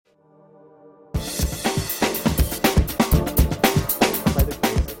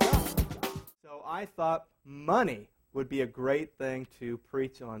I thought money would be a great thing to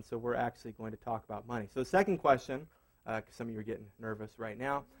preach on, so we're actually going to talk about money. So the second question, because some of you are getting nervous right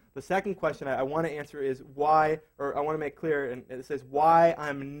now, the second question I want to answer is why, or I want to make clear, and it says why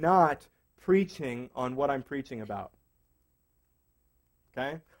I'm not preaching on what I'm preaching about.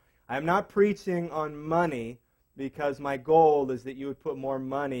 Okay? I'm not preaching on money because my goal is that you would put more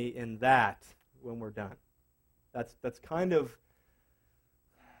money in that when we're done. That's kind of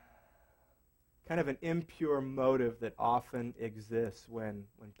an impure motive that often exists when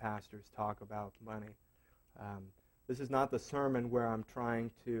pastors talk about money. This is not the sermon where I'm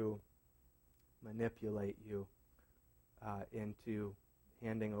trying to manipulate you into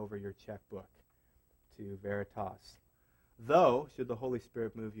handing over your checkbook to Veritas. Though, should the Holy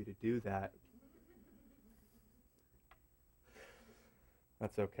Spirit move you to do that,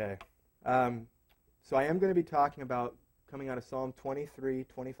 that's okay. So I am going to be talking about coming out of Psalm 23,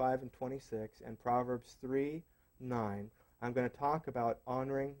 25, and 26, and Proverbs 3, 9. I'm going to talk about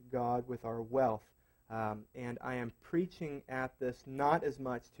honoring God with our wealth. And I am preaching at this not as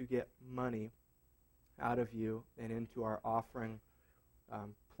much to get money out of you and into our offering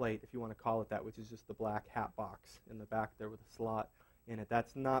plate, if you want to call it that, which is just the black hat box in the back there with a slot in it.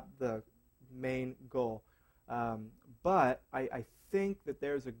 That's not the main goal. But I think that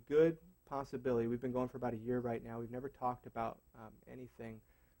there's a good possibility. We've been going for about a year right now. We've never talked about anything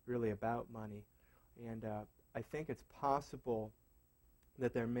really about money. And I think it's possible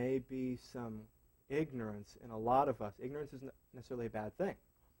that there may be some ignorance in a lot of us. Ignorance isn't necessarily a bad thing.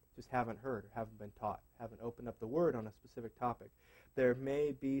 Just haven't heard, haven't been taught, haven't opened up the Word on a specific topic. There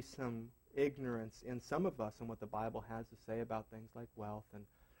may be some ignorance in some of us in what the Bible has to say about things like wealth and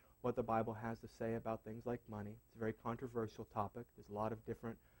what the Bible has to say about things like money. It's a very controversial topic. There's a lot of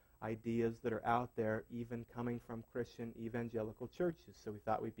different ideas that are out there, even coming from Christian evangelical churches. So we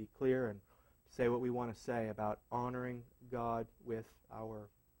thought we'd be clear and say what we want to say about honoring God with our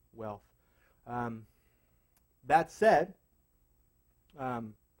wealth. That said,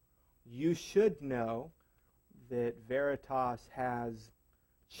 you should know that Veritas has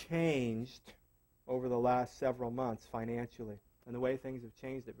changed over the last several months financially. And the way things have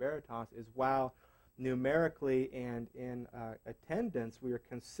changed at Veritas is while numerically and in attendance, we are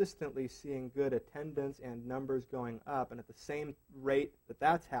consistently seeing good attendance and numbers going up. And at the same rate that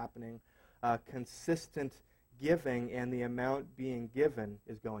that's happening, consistent giving and the amount being given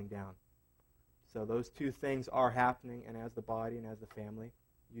is going down. So those two things are happening, and as the body and as the family,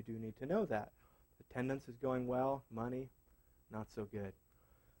 you do need to know that. Attendance is going well, money, not so good.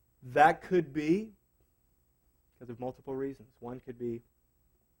 That could be because of multiple reasons. One could be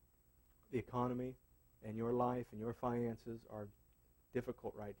the economy and your life and your finances are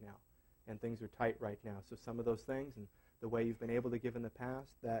difficult right now, and things are tight right now. So some of those things and the way you've been able to give in the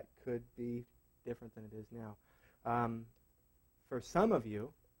past, that could be different than it is now. For some of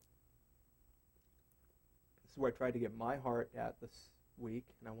you, this is where I tried to get my heart at this week,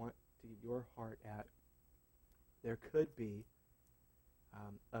 and I want to get your heart at. There could be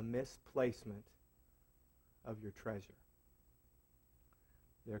a misplacement of your treasure.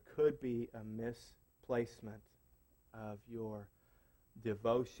 There could be a misplacement of your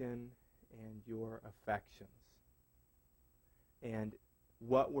devotion and your affections. And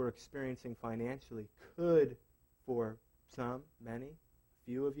what we're experiencing financially could, for some, many,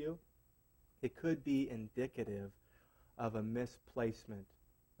 few of you, it could be indicative of a misplacement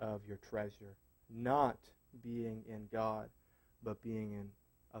of your treasure, not being in God, but being in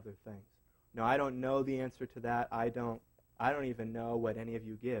other things. Now, I don't know the answer to that. I don't even know what any of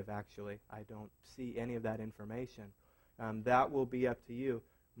you give, actually. I don't see any of that information. That will be up to you.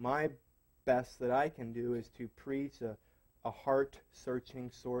 My best that I can do is to preach a heart-searching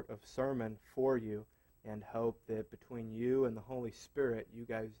sort of sermon for you and hope that between you and the Holy Spirit, you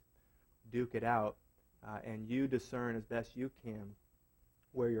guys duke it out and you discern as best you can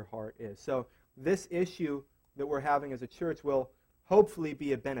where your heart is. So this issue that we're having as a church will hopefully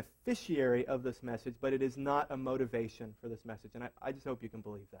be a beneficiary of this message, but it is not a motivation for this message. And I just hope you can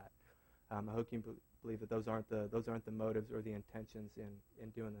believe that. I hope you can believe that those aren't the motives or the intentions in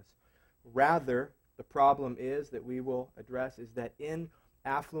doing this. Rather, the problem is that we will address is that in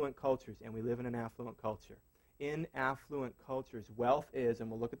affluent cultures, and we live in an affluent culture, in affluent cultures, wealth is, and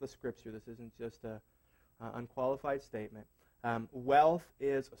we'll look at the scripture, this isn't just an unqualified statement, wealth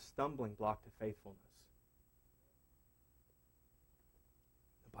is a stumbling block to faithfulness.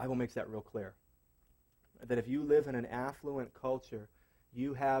 The Bible makes that real clear. That if you live in an affluent culture,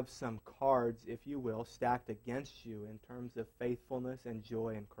 you have some cards, if you will, stacked against you in terms of faithfulness and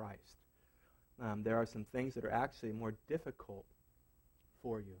joy in Christ. There are some things that are actually more difficult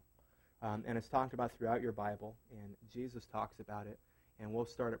for you. And it's talked about throughout your Bible, and Jesus talks about it. And we'll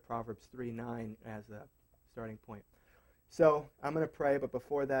start at Proverbs 3:9 as a starting point. So I'm going to pray, but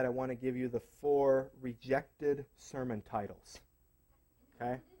before that, I want to give you the 4 rejected sermon titles.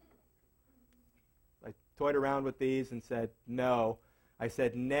 Okay? I toyed around with these and said no. I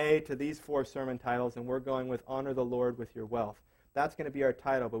said nay to these 4 sermon titles, and we're going with Honor the Lord with Your Wealth. That's going to be our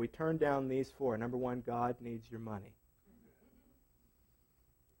title, but we turned down these 4. Number 1, God needs your money.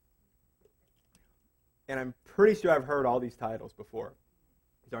 And I'm pretty sure I've heard all these titles before.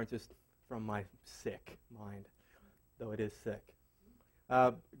 These aren't just from my sick mind, though it is sick.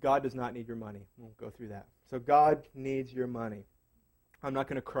 God does not need your money. We'll go through that. So God needs your money. I'm not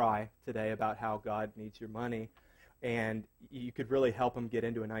going to cry today about how God needs your money, and you could really help him get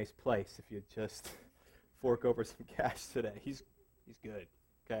into a nice place if you just fork over some cash today. He's good.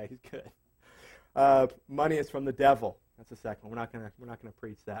 Okay, he's good. Money is from the devil. That's the second one. We're not going to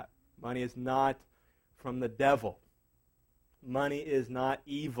preach that. Money is not from the devil. Money is not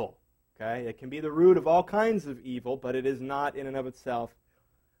evil. Okay, it can be the root of all kinds of evil, but it is not in and of itself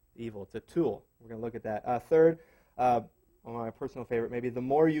evil. It's a tool. We're going to look at that. Third, my personal favorite, maybe the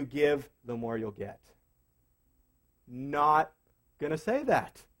more you give, the more you'll get. Not going to say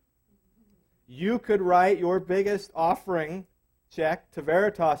that. You could write your biggest offering check to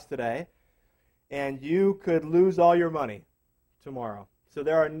Veritas today, and you could lose all your money tomorrow. So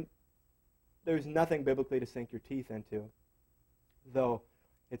there's nothing biblically to sink your teeth into, though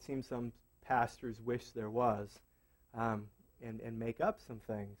it seems some pastors wish there was, and make up some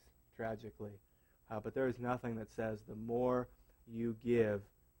things, tragically. But there is nothing that says the more you give,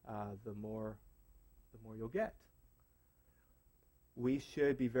 the more you'll get. We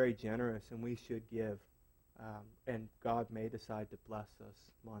should be very generous, and we should give. And God may decide to bless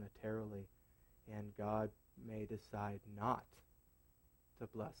us monetarily, and God may decide not to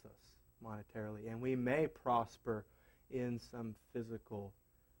bless us monetarily. And we may prosper in some physical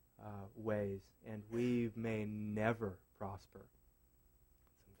ways, and we may never prosper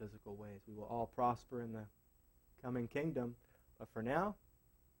in some physical ways. We will all prosper in the coming kingdom, but for now,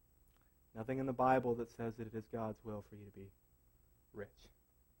 nothing in the Bible that says that it is God's will for you to be rich.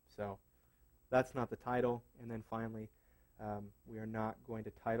 So that's not the title. And then finally, we are not going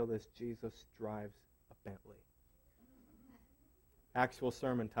to title this Jesus Drives a Bentley. Actual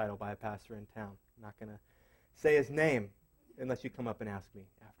sermon title by a pastor in town. I'm not going to say his name unless you come up and ask me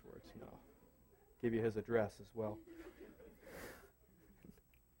afterwards. No. Give you his address as well.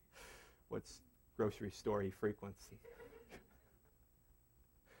 What's grocery store he frequents.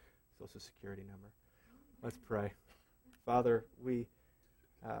 Social Security number. Let's pray. Father,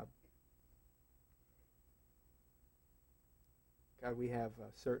 God, we have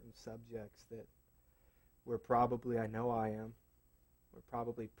certain subjects that we're probably, I know I am, we're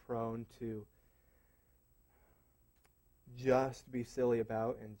probably prone to just be silly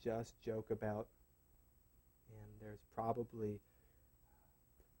about and just joke about. And there's probably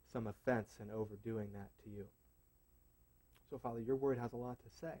some offense in overdoing that to you. So, Father, your word has a lot to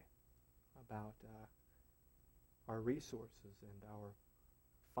say about our resources and our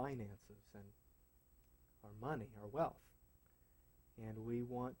finances and our money, our wealth. And we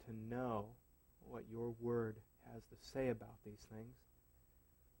want to know what your word has to say about these things,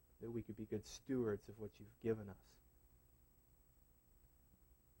 that we could be good stewards of what you've given us.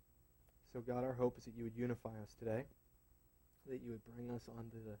 So, God, our hope is that you would unify us today, that you would bring us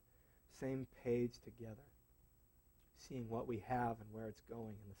onto the same page together, seeing what we have and where it's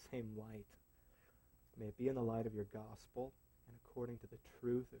going in the same light. May it be in the light of your gospel and according to the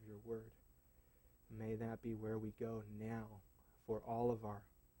truth of your word. May that be where we go now for all of our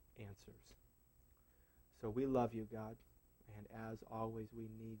answers. So we love you, God, and as always, we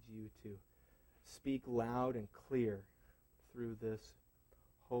need you to speak loud and clear through this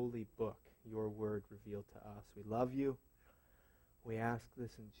holy book, your word revealed to us. We love you. We ask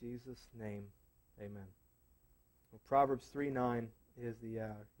this in Jesus' name. Amen. Well, Proverbs 3:9 is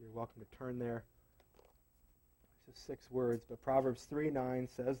you're welcome to turn there. It's just 6 words, but Proverbs 3:9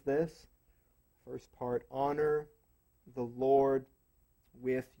 says this. First part, honor the Lord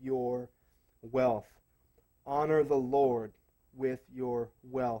with your wealth. Honor the Lord with your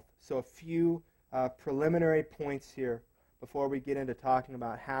wealth. So a few preliminary points here before we get into talking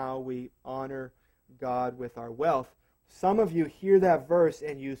about how we honor God with our wealth. Some of you hear that verse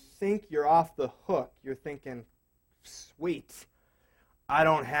and you think you're off the hook. You're thinking, sweet, I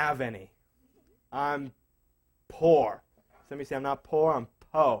don't have any. I'm poor. Somebody say, I'm not poor, I'm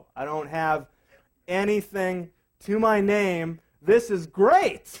po. I don't have anything to my name. This is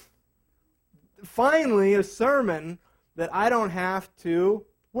great. Finally, a sermon that I don't have to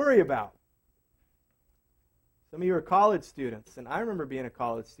worry about? Some of you are college students, and I remember being a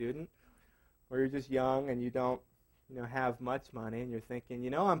college student where you're just young and you don't have much money, and you're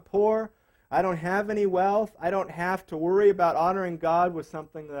thinking, I'm poor, I don't have any wealth, I don't have to worry about honoring God with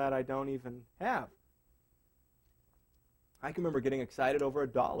something that I don't even have. I can remember getting excited over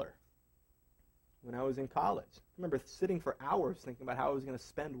 $1 when I was in college. I remember sitting for hours thinking about how I was going to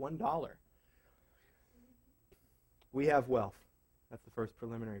spend $1. We have wealth. That's the first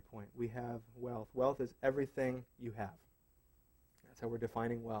preliminary point. We have wealth. Wealth is everything you have. That's how we're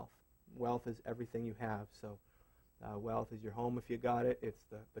defining wealth. Wealth is everything you have. So wealth is your home if you got it. It's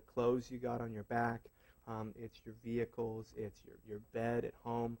the clothes you got on your back. It's your vehicles. It's your bed at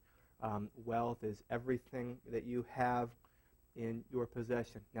home. Wealth is everything that you have in your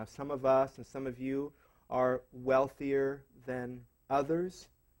possession. Now, some of us and some of you are wealthier than others,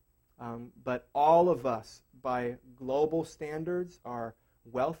 but all of us, by global standards, are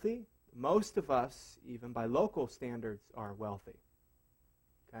wealthy. Most of us, even by local standards, are wealthy.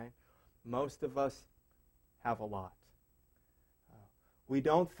 Okay? Most of us have a lot. We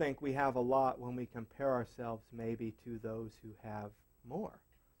don't think we have a lot when we compare ourselves maybe to those who have more.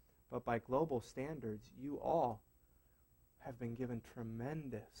 But by global standards, you all have been given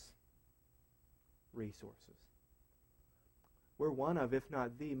tremendous resources. We're one of, if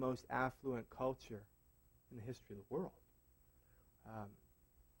not the most affluent culture in the history of the world.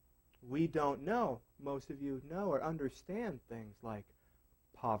 We don't know, most of you know or understand things like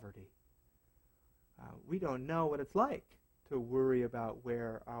poverty. We don't know what it's like to worry about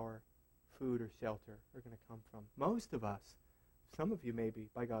where our food or shelter are going to come from. Most of us, some of you maybe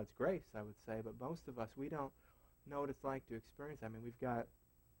by God's grace, I would say, but most of us, we don't know what it's like to experience. I mean, we've got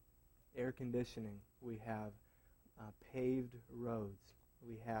air conditioning. We have paved roads.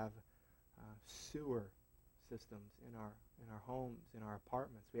 We have sewer systems in our homes, in our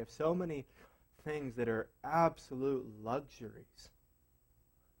apartments. We have so many things that are absolute luxuries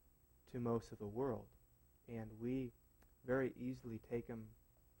to most of the world, and we very easily take them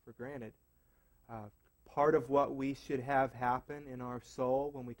for granted. Part of what we should have happen in our soul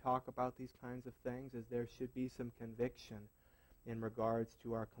when we talk about these kinds of things is there should be some conviction in regards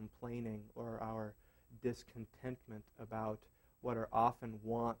to our complaining or our discontentment about what are often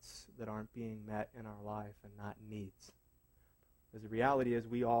wants that aren't being met in our life and not needs. Because the reality is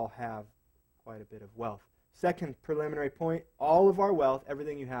we all have quite a bit of wealth. Second preliminary point, all of our wealth,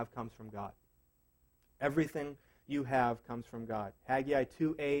 everything you have comes from God. Everything you have comes from God. Haggai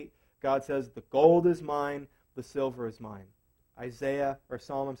 2:8, God says, the gold is mine, the silver is mine.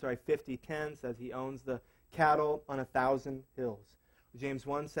 Psalm 50:10 says he owns the cattle on 1,000 hills. James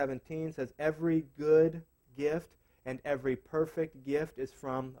 1:17 says every good gift and every perfect gift is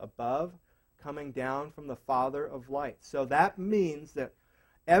from above, coming down from the Father of lights. So that means that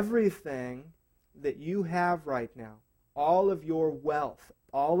everything that you have right now, all of your wealth,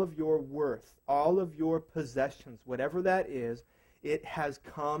 all of your worth, all of your possessions, whatever that is, it has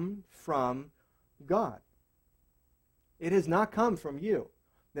come from God. It has not come from you.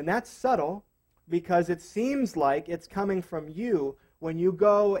 And that's subtle because it seems like it's coming from you when you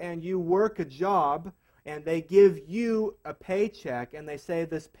go and you work a job and they give you a paycheck and they say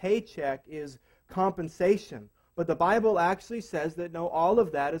this paycheck is compensation. But the Bible actually says that no, all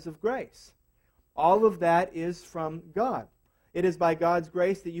of that is of grace. All of that is from God. It is by God's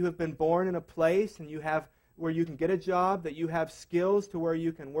grace that you have been born in a place and you have where you can get a job, that you have skills to where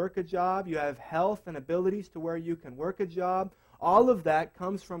you can work a job, you have health and abilities to where you can work a job. All of that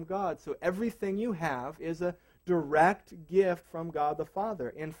comes from God. So everything you have is a direct gift from God the Father.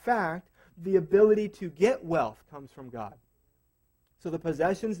 In fact, the ability to get wealth comes from God. So the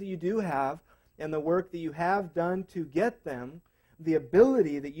possessions that you do have and the work that you have done to get them, the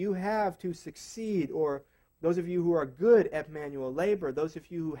ability that you have to succeed, or those of you who are good at manual labor, those of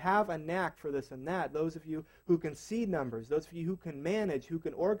you who have a knack for this and that, those of you who can see numbers, those of you who can manage, who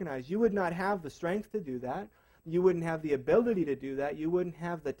can organize, you would not have the strength to do that. You wouldn't have the ability to do that. You wouldn't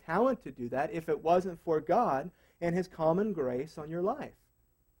have the talent to do that if it wasn't for God and His common grace on your life.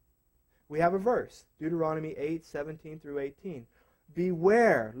 We have a verse, Deuteronomy 8:17 through 18.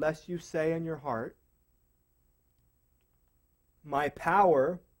 Beware lest you say in your heart, my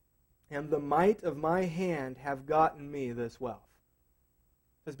power and the might of my hand have gotten me this wealth.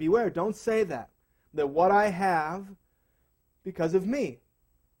 It says, beware, don't say that what I have because of me.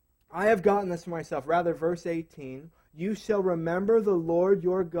 I have gotten this for myself. Rather, verse 18, you shall remember the Lord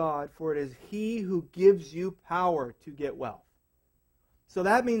your God, for it is He who gives you power to get wealth. So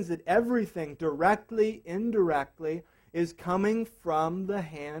that means that everything, directly, indirectly, is coming from the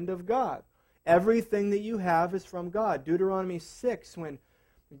hand of God. Everything that you have is from God. Deuteronomy 6, when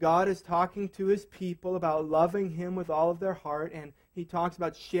God is talking to his people about loving him with all of their heart, and he talks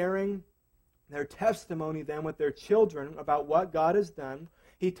about sharing their testimony then with their children about what God has done.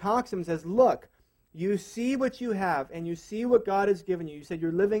 He talks to them and says, look, you see what you have, and you see what God has given you. You said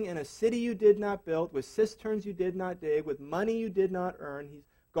you're living in a city you did not build, with cisterns you did not dig, with money you did not earn,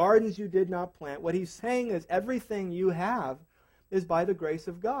 gardens you did not plant. What he's saying is everything you have is by the grace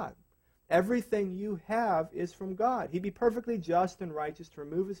of God. Everything you have is from God. He'd be perfectly just and righteous to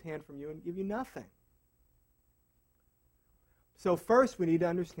remove his hand from you and give you nothing. So first we need to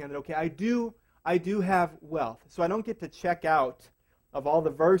understand that, okay, I do have wealth. So I don't get to check out of all the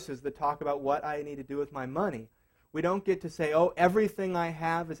verses that talk about what I need to do with my money. We don't get to say, oh, everything I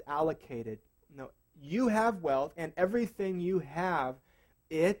have is allocated. No, you have wealth, and everything you have,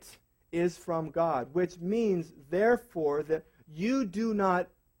 it is from God, which means, therefore, that you do not,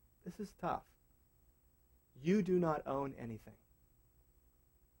 this is tough, you do not own anything.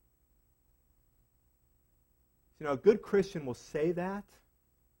 You know, a good Christian will say that.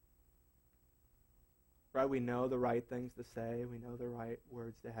 Right? We know the right things to say. We know the right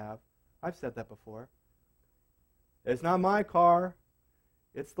words to have. I've said that before. It's not my car.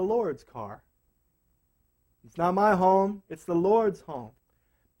 It's the Lord's car. It's not my home. It's the Lord's home.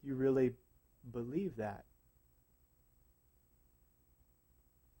 Do you really believe that?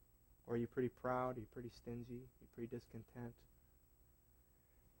 Or are you pretty proud? Are you pretty stingy? Are you pretty discontent?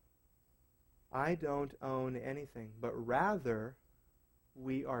 I don't own anything, but rather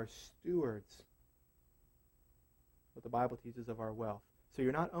we are stewards, what the Bible teaches, of our wealth. So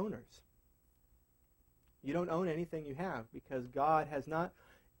you're not owners. You don't own anything you have because God has not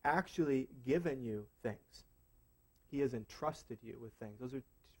actually given you things. He has entrusted you with things. Those are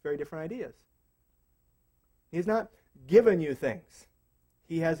very different ideas. He has not given you things.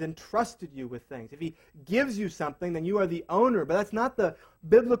 He has entrusted you with things. If he gives you something, then you are the owner. But that's not the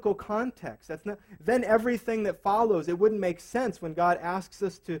biblical context. That's not. Then everything that follows, it wouldn't make sense when God asks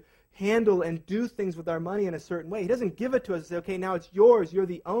us to handle and do things with our money in a certain way. He doesn't give it to us and say, okay, now it's yours, you're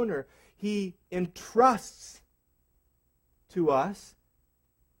the owner. He entrusts to us,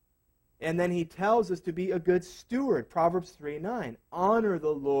 and then he tells us to be a good steward. Proverbs 3:9, honor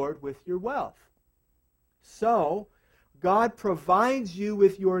the Lord with your wealth. So, God provides you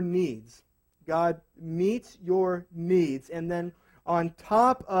with your needs. God meets your needs, and then on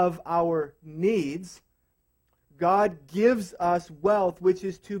top of our needs, God gives us wealth, which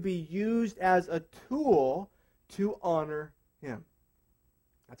is to be used as a tool to honor him.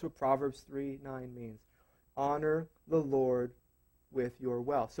 That's what Proverbs 3:9 means. Honor the Lord with your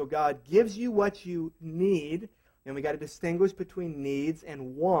wealth. So God gives you what you need, and we got to distinguish between needs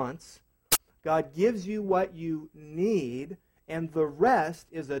and wants. God gives you what you need, and the rest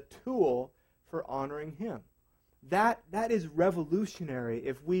is a tool for honoring him. That is revolutionary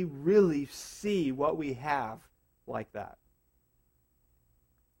if we really see what we have like that.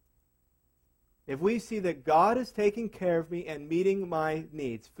 If we see that God is taking care of me and meeting my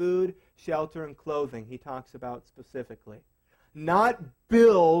needs, food, shelter, and clothing, he talks about specifically, not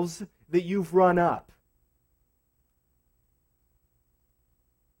bills that you've run up.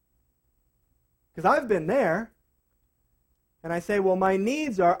 Because I've been there, and I say, well, my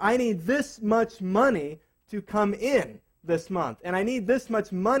needs are, I need this much money to come in this month, and I need this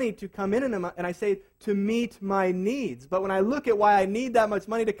much money to come in a month, and I say, to meet my needs. But when I look at why I need that much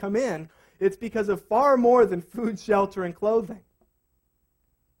money to come in, it's because of far more than food, shelter, and clothing.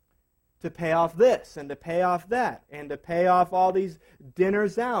 To pay off this, and to pay off that, and to pay off all these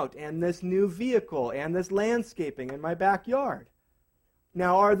dinners out, and this new vehicle, and this landscaping in my backyard.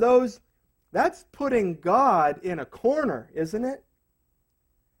 Now, are those... That's putting God in a corner, isn't it?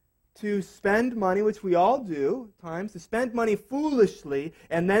 To spend money, which we all do at times, to spend money foolishly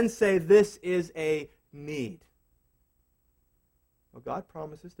and then say this is a need. Well, God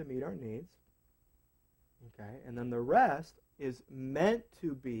promises to meet our needs. Okay, and then the rest is meant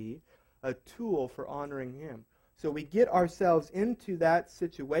to be a tool for honoring him. So we get ourselves into that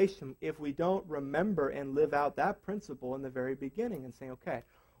situation if we don't remember and live out that principle in the very beginning and say, okay,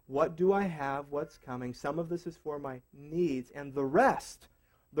 what do I have? What's coming? Some of this is for my needs, and the rest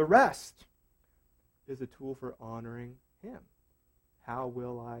is a tool for honoring him. How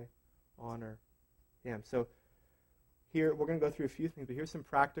will I honor him? So here, we're going to go through a few things, but here's some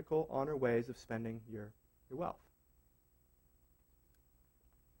practical honor ways of spending your wealth.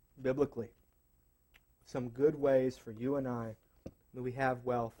 Biblically, some good ways for you and I that we have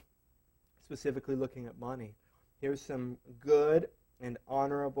wealth, specifically looking at money. Here's some good and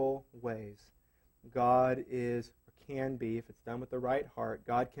honorable ways. God is, or can be, if it's done with the right heart,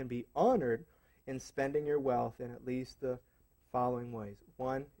 God can be honored in spending your wealth in at least the following ways.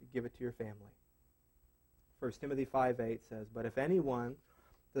 One, give it to your family. 1 Timothy 5:8 says, "But if anyone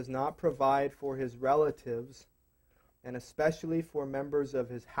does not provide for his relatives, and especially for members of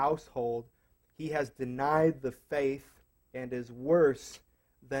his household, he has denied the faith and is worse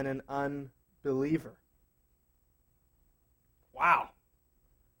than an unbeliever." Wow.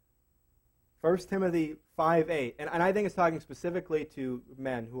 1 Timothy 5:8, and I think it's talking specifically to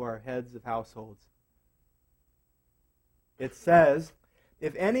men who are heads of households. It says,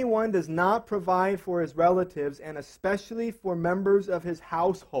 "If anyone does not provide for his relatives, and especially for members of his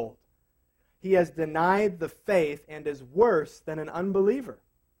household, he has denied the faith and is worse than an unbeliever."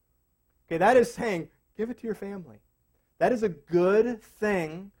 Okay, that is saying, give it to your family. That is a good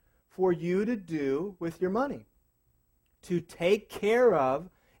thing for you to do with your money. To take care of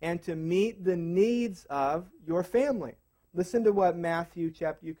and to meet the needs of your family. Listen to what Matthew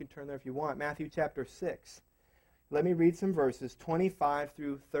chapter, you can turn there if you want, Matthew chapter 6. Let me read some verses, 25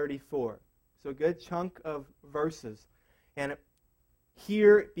 through 34. So a good chunk of verses. And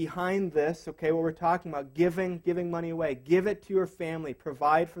here behind this, okay, what we're talking about, giving money away. Give it to your family.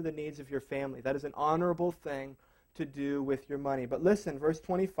 Provide for the needs of your family. That is an honorable thing to do with your money. But listen, verse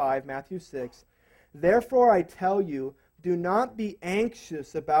 25, Matthew 6. "Therefore I tell you, do not be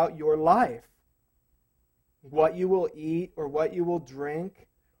anxious about your life, what you will eat or what you will drink,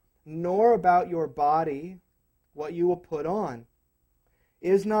 nor about your body, what you will put on.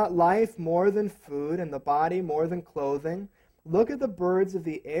 Is not life more than food, and the body more than clothing? Look at the birds of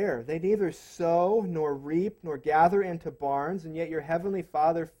the air. They neither sow, nor reap, nor gather into barns, and yet your heavenly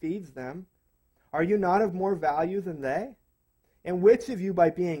Father feeds them. Are you not of more value than they? And which of you, by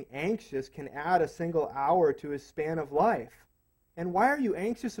being anxious, can add a single hour to his span of life? And why are you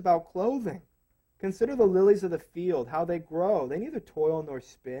anxious about clothing? Consider the lilies of the field, how they grow. They neither toil nor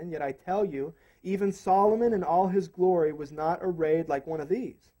spin, yet I tell you, even Solomon in all his glory was not arrayed like one of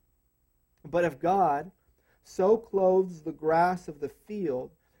these. But if God so clothes the grass of the field,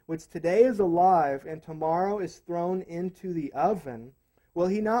 which today is alive and tomorrow is thrown into the oven, will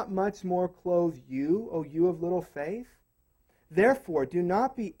he not much more clothe you, O you of little faith? Therefore, do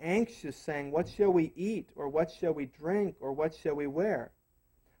not be anxious, saying, what shall we eat, or what shall we drink, or what shall we wear?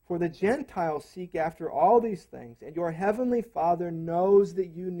 For the Gentiles seek after all these things, and your heavenly Father knows that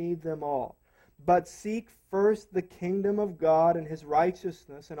you need them all. But seek first the kingdom of God and his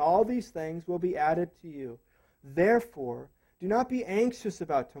righteousness, and all these things will be added to you. Therefore, do not be anxious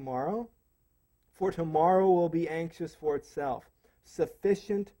about tomorrow, for tomorrow will be anxious for itself.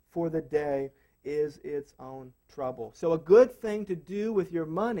 Sufficient for the day is its own trouble. So a good thing to do with your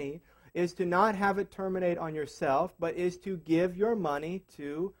money is to not have it terminate on yourself, but is to give your money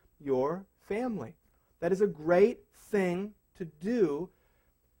to your family. That is a great thing to do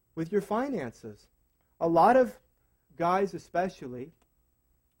with your finances. A lot of guys especially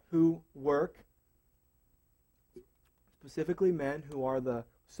who work, specifically men who are the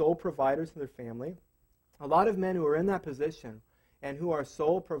sole providers of their family, a lot of men who are in that position and who are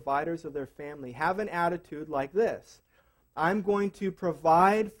sole providers of their family have an attitude like this. I'm going to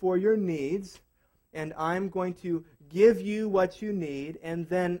provide for your needs, and I'm going to give you what you need, and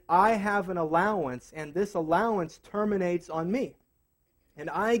then I have an allowance, and this allowance terminates on me. And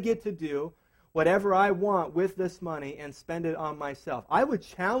I get to do whatever I want with this money and spend it on myself. I would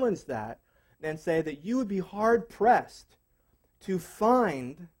challenge that and say that you would be hard-pressed to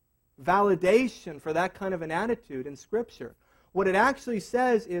find validation for that kind of an attitude in Scripture. What it actually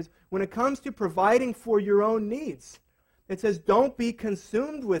says is, when it comes to providing for your own needs, it says, don't be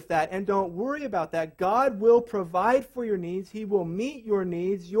consumed with that and don't worry about that. God will provide for your needs. He will meet your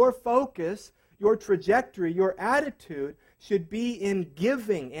needs. Your focus, your trajectory, your attitude should be in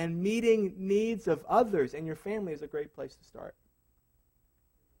giving and meeting needs of others. And your family is a great place to start.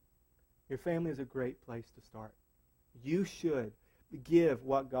 Your family is a great place to start. You should give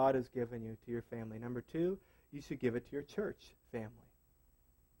what God has given you to your family. Number two, you should give it to your church family.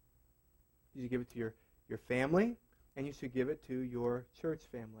 You should give it to your family, and you should give it to your church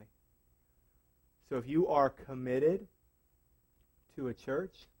family. So if you are committed to a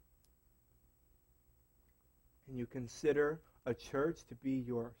church, and you consider a church to be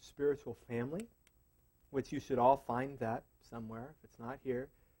your spiritual family, which you should all find that somewhere. If it's not here,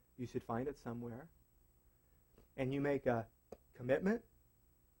 you should find it somewhere. And you make a commitment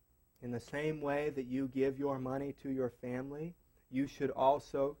in the same way that you give your money to your family, you should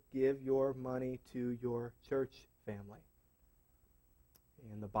also give your money to your church family.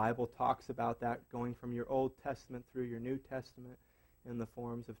 And the Bible talks about that going from your Old Testament through your New Testament in the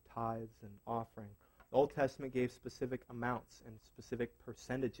forms of tithes and offering. The Old Testament gave specific amounts and specific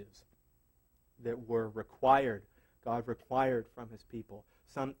percentages that were required God required from his people.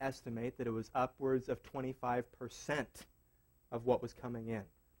 Some estimate that it was upwards of 25% of what was coming in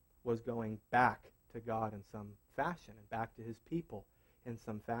was going back to God in some fashion and back to his people in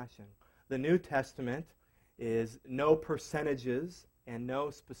some fashion. The New Testament is no percentages and no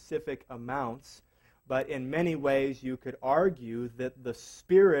specific amounts, but in many ways you could argue that the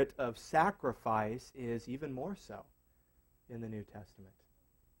spirit of sacrifice is even more so in the New Testament,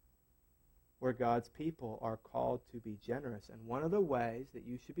 where God's people are called to be generous. And one of the ways that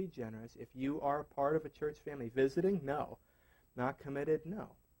you should be generous, if you are a part of a church family, visiting, no. Not committed, no.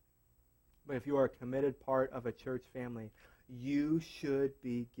 But if you are a committed part of a church family, you should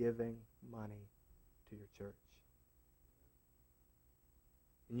be giving money to your church.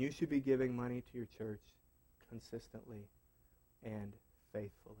 And you should be giving money to your church consistently and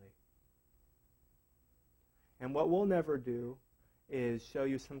faithfully. And what we'll never do is show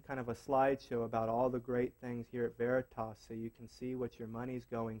you some kind of a slideshow about all the great things here at Veritas so you can see what your money's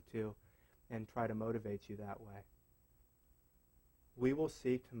going to and try to motivate you that way. We will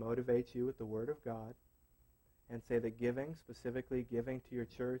seek to motivate you with the Word of God and say that giving, specifically giving to your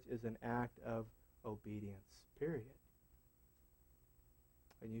church, is an act of obedience, period.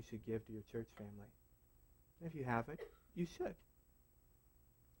 And you should give to your church family. And if you haven't, you should.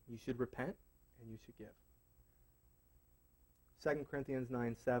 You should repent and you should give. 2 Corinthians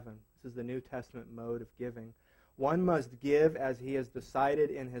 9:7. This is the New Testament mode of giving. One must give as he has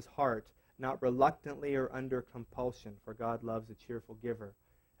decided in his heart, not reluctantly or under compulsion, for God loves a cheerful giver.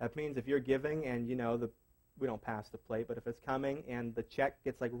 That means if you're giving and, we don't pass the plate, but if it's coming and the check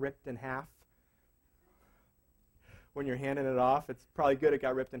gets ripped in half, when you're handing it off, it's probably good it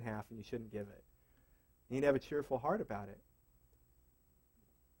got ripped in half and you shouldn't give it. You need to have a cheerful heart about it.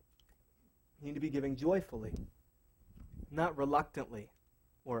 You need to be giving joyfully, not reluctantly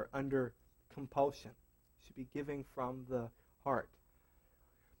or under compulsion. You should be giving from the heart.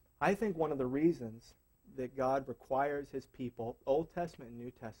 I think one of the reasons that God requires his people, Old Testament and New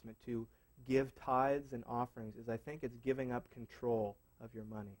Testament, to give tithes and offerings is I think it's giving up control of your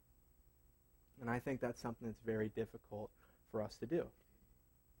money. And I think that's something that's very difficult for us to do.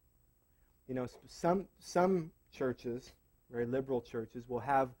 Some churches, very liberal churches, will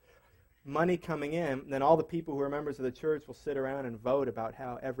have money coming in, and then all the people who are members of the church will sit around and vote about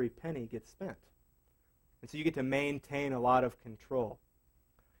how every penny gets spent. And so you get to maintain a lot of control.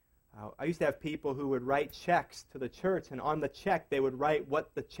 I used to have people who would write checks to the church, and on the check they would write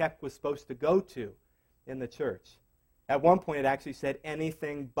what the check was supposed to go to in the church. At one point it actually said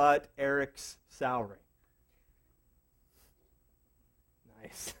anything but Eric's salary.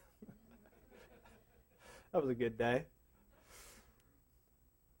 Nice. That was a good day.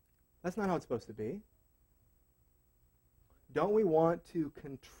 That's not how it's supposed to be. Don't we want to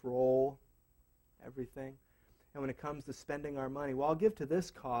control everything? And when it comes to spending our money, well, I'll give to this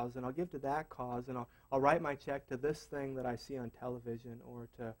cause, and I'll give to that cause, and I'll write my check to this thing that I see on television, or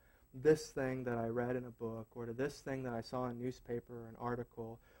to this thing that I read in a book, or to this thing that I saw in a newspaper or an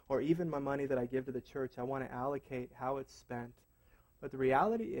article, or even my money that I give to the church. I want to allocate how it's spent. But the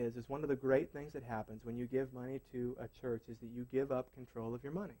reality is one of the great things that happens when you give money to a church is that you give up control of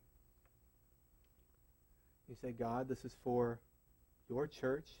your money. You say, God, this is for your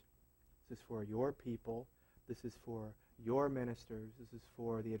church. This is for your people. This is for your ministers. This is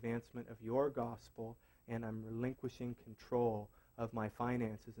for the advancement of your gospel, and I'm relinquishing control of my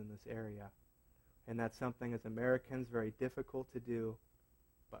finances in this area. And that's something as Americans very difficult to do,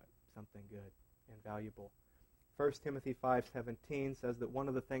 but something good and valuable. 1 Timothy 5:17 says that one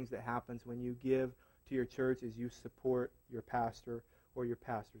of the things that happens when you give to your church is you support your pastor or your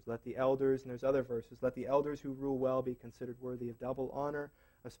pastors. Let the elders, and there's other verses, let the elders who rule well be considered worthy of double honor,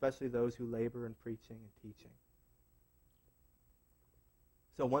 especially those who labor in preaching and teaching.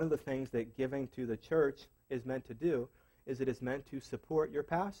 So one of the things that giving to the church is meant to do is it is meant to support your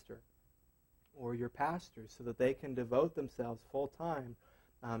pastor or your pastors so that they can devote themselves full time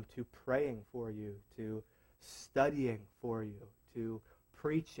to praying for you, to studying for you, to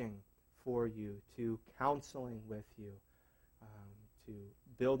preaching for you, to counseling with you, to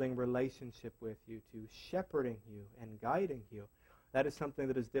building relationship with you, to shepherding you and guiding you. That is something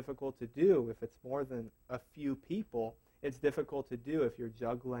that is difficult to do if it's more than a few people. It's difficult to do if you're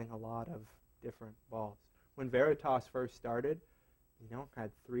juggling a lot of different balls. When Veritas first started, I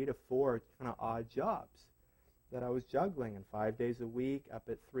had 3 to 4 kind of odd jobs that I was juggling, and 5 days a week, up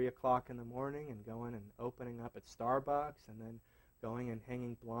at 3 o'clock in the morning and going and opening up at Starbucks, and then going and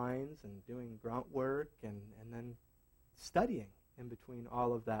hanging blinds and doing grunt work, and then studying in between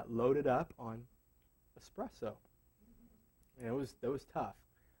all of that, loaded up on espresso. And it was tough.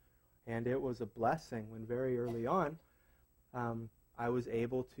 And it was a blessing when very early on I was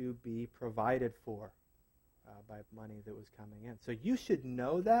able to be provided for by money that was coming in. So you should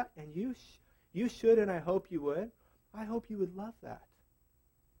know that, and you should, and I hope you would. I hope you would love that.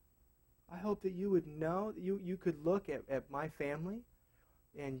 I hope that you would know, that you could look at my family,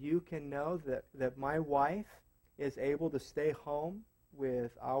 and you can know that my wife is able to stay home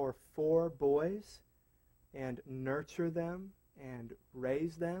with our 4 boys and nurture them and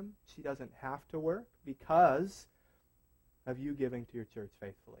raise them. She doesn't have to work because of you giving to your church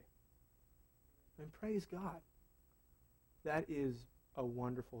faithfully. And praise God. That is a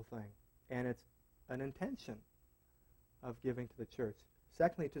wonderful thing. And it's an intention of giving to the church.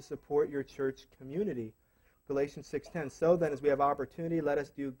 Secondly, to support your church community. Galatians 6:10, so then as we have opportunity, let us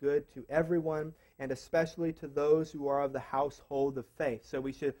do good to everyone, and especially to those who are of the household of faith. So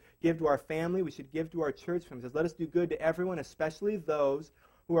we should give to our family, we should give to our church family. It says, let us do good to everyone, especially those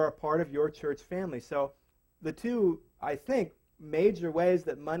who are a part of your church family. So the two, I think, major ways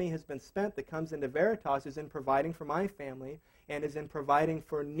that money has been spent that comes into Veritas is in providing for my family and is in providing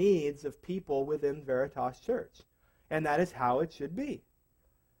for needs of people within Veritas Church. And that is how it should be.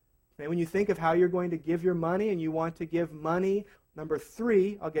 And when you think of how you're going to give your money and you want to give money, number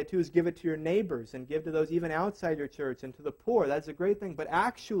 3, I'll get to, is give it to your neighbors and give to those even outside your church and to the poor. That's a great thing. But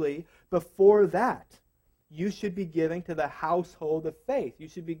actually, before that, you should be giving to the household of faith. You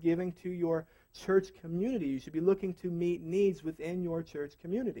should be giving to your church community. You should be looking to meet needs within your church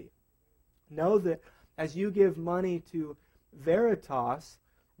community. Know that as you give money to Veritas,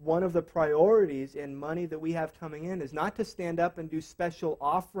 one of the priorities in money that we have coming in is not to stand up and do special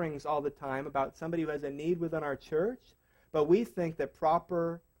offerings all the time about somebody who has a need within our church, but we think that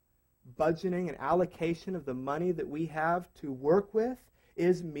proper budgeting and allocation of the money that we have to work with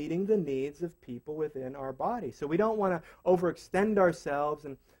is meeting the needs of people within our body. So we don't want to overextend ourselves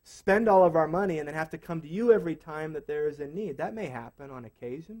and spend all of our money and then have to come to you every time that there is a need. That may happen on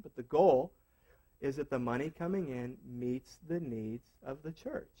occasion, but the goal is that the money coming in meets the needs of the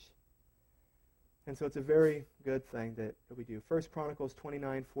church. And so it's a very good thing that we do. 1 Chronicles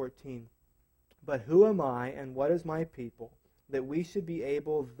 29:14. But who am I and what is my people, that we should be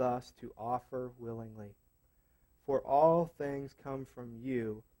able thus to offer willingly? For all things come from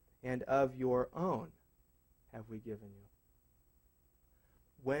you, and of your own have we given you.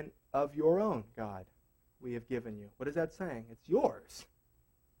 When of your own, God, we have given you. What is that saying? It's yours.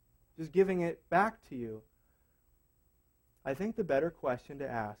 Just giving it back to you. I think the better question to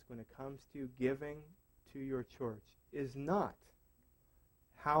ask when it comes to giving to your church is not,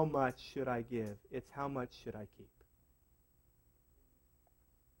 how much should I give? It's how much should I keep?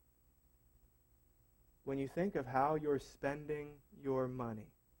 When you think of how you're spending your money,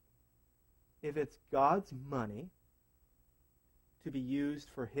 if it's God's money to be used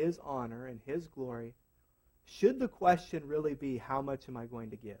for His honor and His glory, should the question really be, how much am I going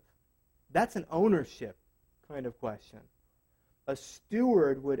to give? That's an ownership kind of question. A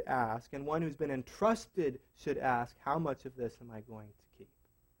steward would ask, and one who's been entrusted should ask, how much of this am I going to keep?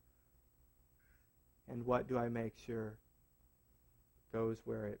 And what do I make sure goes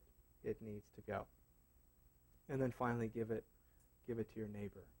where it needs to go? And then finally, give it to your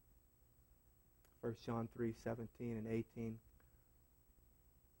neighbor. 1 John 3:17 and 18.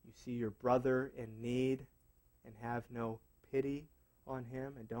 You see your brother in need and have no pity on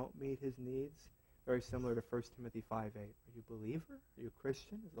him and don't meet his needs. Very similar to 1 Timothy 5:8. Are you a believer? Are you a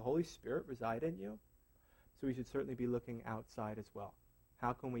Christian? Does the Holy Spirit reside in you? So we should certainly be looking outside as well.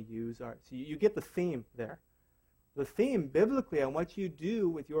 How can we use our... So you get the theme there. The theme biblically on what you do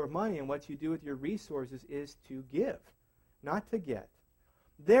with your money and what you do with your resources is to give, not to get.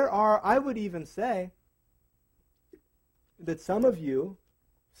 I would even say that some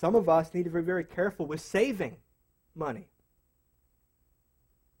of us need to be very careful with saving money.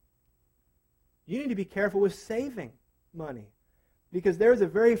 You need to be careful with saving money because there's a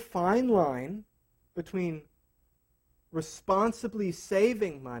very fine line between responsibly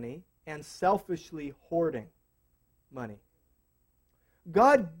saving money and selfishly hoarding money.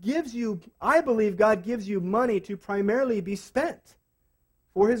 I believe God gives you money to primarily be spent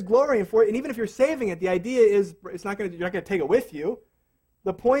for His glory and even if you're saving it, the idea is you're not going to take it with you.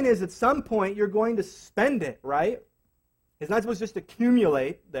 The point is at some point you're going to spend it, right? It's not supposed to just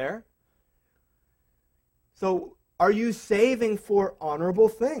accumulate there. So are you saving for honorable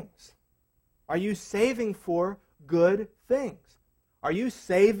things? Are you saving for good things? Are you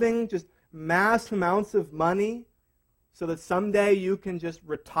saving just mass amounts of money so that someday you can just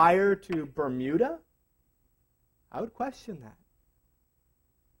retire to Bermuda? I would question that.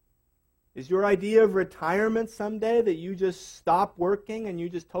 Is your idea of retirement someday that you just stop working and you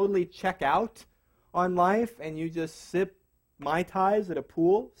just totally check out on life and you just sip Mai Tais at a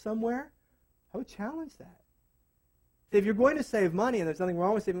pool somewhere? I would challenge that. If you're going to save money, and there's nothing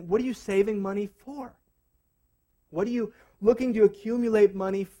wrong with saving, what are you saving money for? What are you looking to accumulate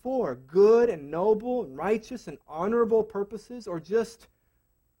money for? Good and noble and righteous and honorable purposes? Or just,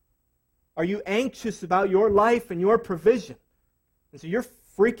 are you anxious about your life and your provision? And so you're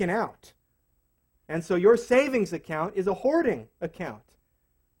freaking out. And so your savings account is a hoarding account.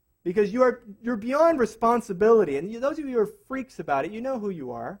 Because you're beyond responsibility. And those of you who are freaks about it, you know who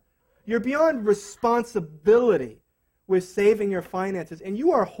you are. You're beyond responsibility with saving your finances. And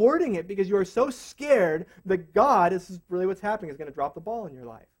you are hoarding it because you are so scared that God, this is really what's happening, is going to drop the ball in your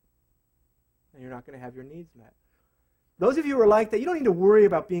life. And you're not going to have your needs met. Those of you who are like that, you don't need to worry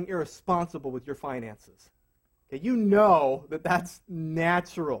about being irresponsible with your finances. Okay, you know that that's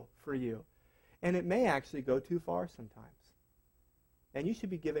natural for you. And it may actually go too far sometimes. And you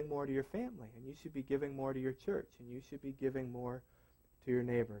should be giving more to your family. And you should be giving more to your church. And you should be giving more to your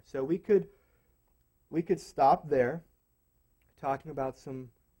neighbor. So we could stop there, talking about some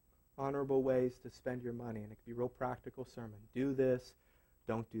honorable ways to spend your money. And it could be a real practical sermon. Do this,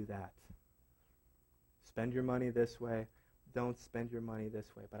 don't do that. Spend your money this way, don't spend your money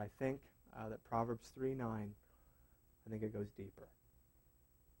this way. But I think that Proverbs 3:9, I think it goes deeper.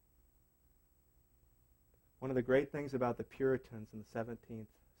 One of the great things about the Puritans in the 17th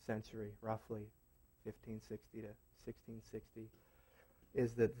century, roughly 1560 to 1660,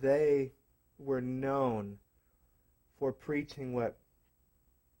 is that they were known for preaching what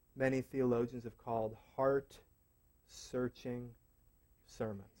many theologians have called heart-searching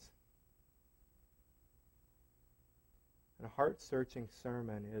sermons. And a heart-searching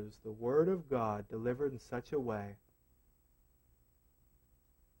sermon is the Word of God delivered in such a way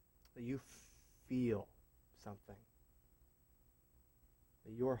that you feel something.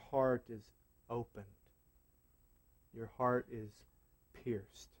 That your heart is opened. Your heart is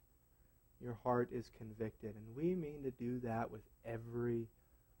pierced. Your heart is convicted. And we mean to do that with every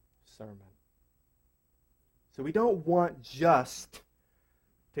sermon. So we don't want just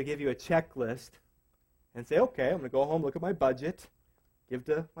to give you a checklist and say, okay, I'm going to go home, look at my budget, give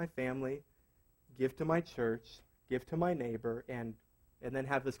to my family, give to my church, give to my neighbor, and then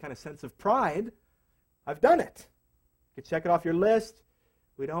have this kind of sense of pride. I've done it. You can check it off your list.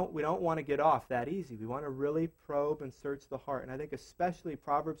 We don't want to get off that easy. We want to really probe and search the heart. And I think especially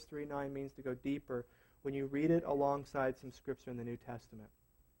Proverbs 3:9 means to go deeper when you read it alongside some scripture in the New Testament.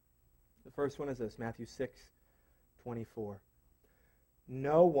 The first one is this, Matthew 6:24.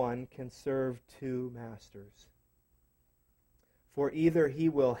 No one can serve two masters, for either he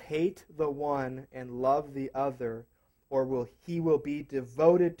will hate the one and love the other, or he will be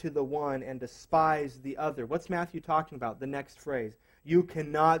devoted to the one and despise the other. What's Matthew talking about? The next phrase. You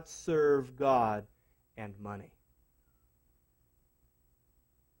cannot serve God and money.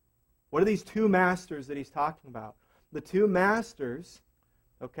 What are these two masters that he's talking about? The two masters,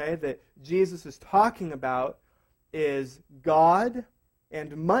 okay, that Jesus is talking about is God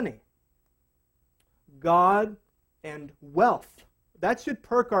and money. God and wealth. That should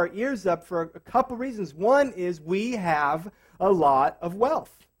perk our ears up for a couple reasons. One is we have a lot of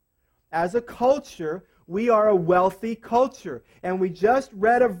wealth. As a culture, we are a wealthy culture. And we just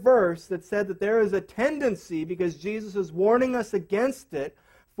read a verse that said that there is a tendency, because Jesus is warning us against it,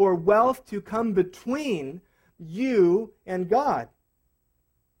 for wealth to come between you and God.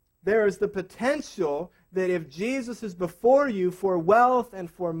 There is the potential that if Jesus is before you, for wealth and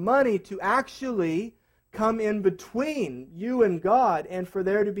for money to actually come in between you and God, and for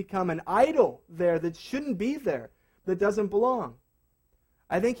there to become an idol there that shouldn't be there, that doesn't belong.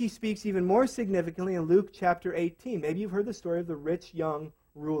 I think he speaks even more significantly in Luke chapter 18. Maybe you've heard the story of the rich young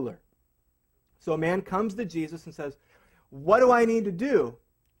ruler. So a man comes to Jesus and says, what do I need to do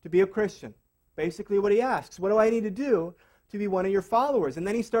to be a Christian? Basically what he asks, what do I need to do to be one of your followers? And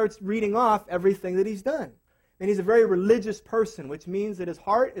then he starts reading off everything that he's done. And he's a very religious person, which means that his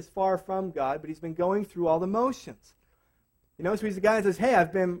heart is far from God, but he's been going through all the motions. You know, so he's the guy that says,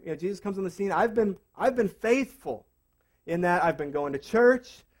 hey, Jesus comes on the scene, I've been faithful in that I've been going to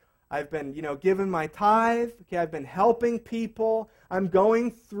church, I've been, giving my tithe, okay, I've been helping people, I'm going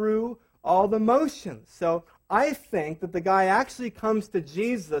through all the motions. So I think that the guy actually comes to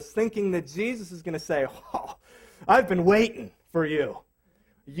Jesus thinking that Jesus is going to say, oh, I've been waiting for you.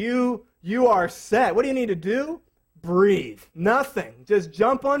 You are set. What do you need to do? Breathe. Nothing. Just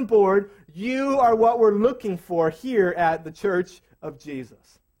jump on board. You are what we're looking for here at the Church of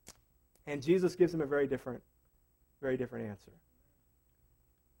Jesus. And Jesus gives him a very different answer.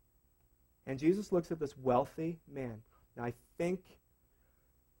 And Jesus looks at this wealthy man. Now, I think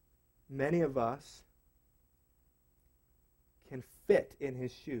many of us can fit in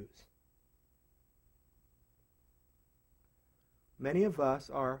his shoes. Many of us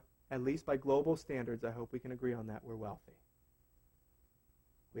are, at least by global standards, I hope we can agree on that, we're wealthy.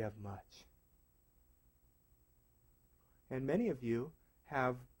 We have much. And many of you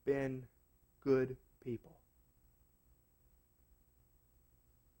have been good people.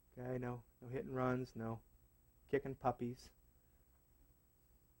 Okay, no hit and runs, no kicking puppies,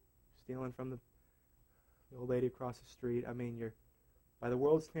 stealing from the old lady across the street. I mean, you're, by the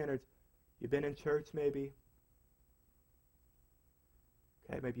world's standards, you've been in church maybe.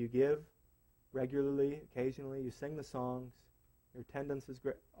 Okay, maybe you give regularly, occasionally, you sing the songs, your attendance is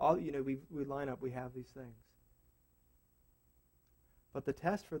great. All, we line up, we have these things. But the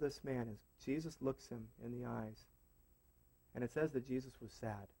test for this man is Jesus looks him in the eyes, and it says that Jesus was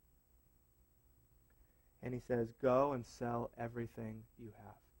sad. And he says, go and sell everything you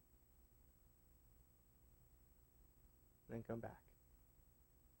have. Then come back.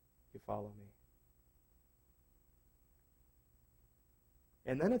 You follow me.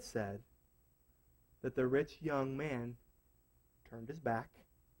 And then it said that the rich young man turned his back,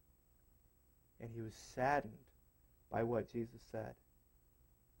 and he was saddened by what Jesus said.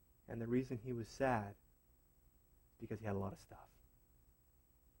 And the reason he was sad is because he had a lot of stuff.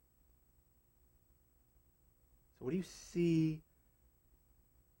 So what do you see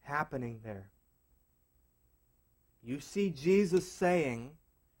happening there? You see Jesus saying,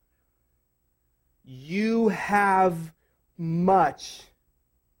 you have much.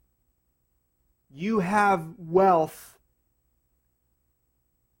 You have wealth.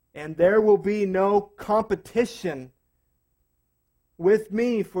 And there will be no competition with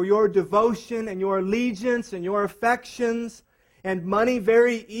me for your devotion and your allegiance and your affections. And money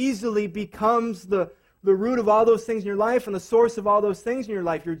very easily becomes the root of all those things in your life and the source of all those things in your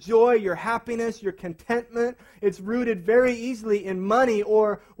life. Your joy, your happiness, your contentment. It's rooted very easily in money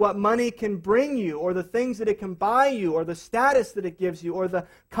or what money can bring you or the things that it can buy you or the status that it gives you or the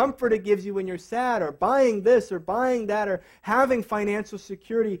comfort it gives you when you're sad or buying this or buying that or having financial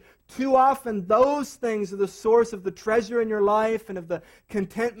security. Too often those things are the source of the treasure in your life and of the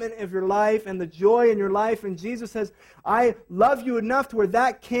contentment of your life and the joy in your life. And Jesus says, I love you enough to where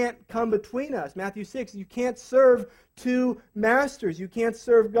that can't come between us. Matthew 6, you can't serve two masters. You can't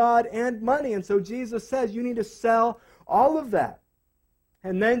serve God and money. And so Jesus says you need to sell all of that.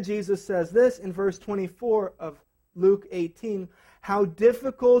 And then Jesus says this in verse 24 of Luke 18, how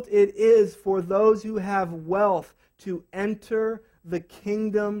difficult it is for those who have wealth to enter the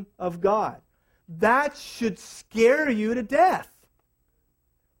kingdom of God. That should scare you to death.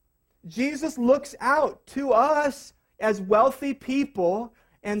 Jesus looks out to us as wealthy people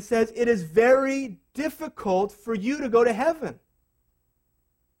and says it is very difficult for you to go to heaven.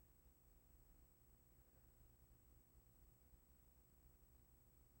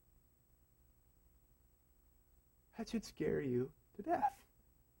 That should scare you to death.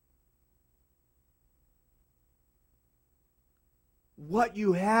 What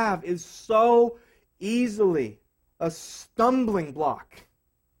you have is so easily a stumbling block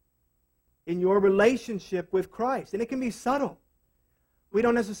in your relationship with Christ. And it can be subtle. We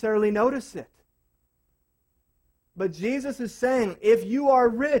don't necessarily notice it. But Jesus is saying, if you are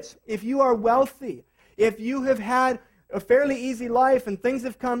rich, if you are wealthy, if you have had a fairly easy life and things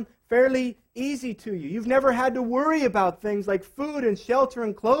have come fairly easy to you, you've never had to worry about things like food and shelter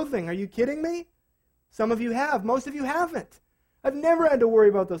and clothing. Are you kidding me? Some of you have. Most of you haven't. I've never had to worry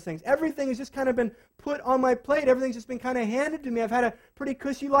about those things. Everything has just kind of been put on my plate. Everything's just been kind of handed to me. I've had a pretty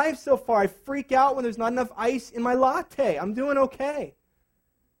cushy life so far. I freak out when there's not enough ice in my latte. I'm doing okay.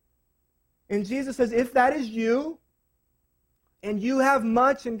 And Jesus says, if that is you, and you have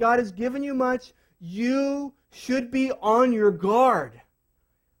much, and God has given you much, you should be on your guard.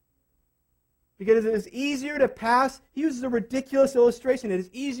 Because it is easier to pass, he uses a ridiculous illustration. It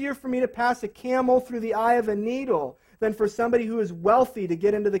is easier for me to pass a camel through the eye of a needle than for somebody who is wealthy to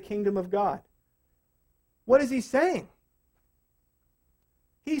get into the kingdom of God. What is he saying?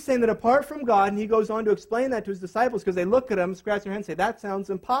 He's saying that apart from God, and he goes on to explain that to his disciples because they look at him, scratch their head and say, that sounds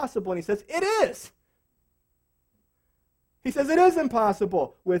impossible. And he says, it is. He says it is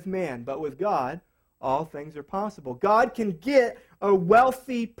impossible with man, but with God, all things are possible. God can get a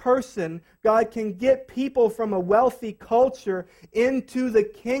wealthy person, God can get people from a wealthy culture into the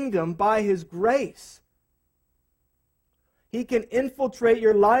kingdom by his grace. He can infiltrate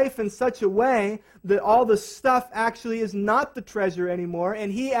your life in such a way that all the stuff actually is not the treasure anymore,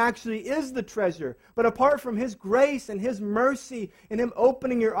 and He actually is the treasure. But apart from His grace and His mercy and Him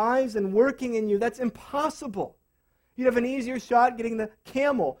opening your eyes and working in you, that's impossible. You'd have an easier shot getting the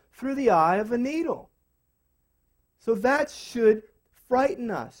camel through the eye of a needle. So that should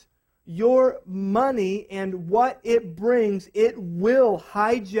frighten us. Your money and what it brings, it will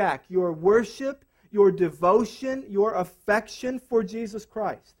hijack your worship, your devotion, your affection for Jesus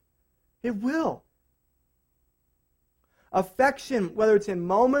Christ. It will. Affection, whether it's in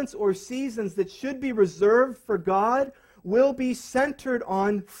moments or seasons that should be reserved for God, will be centered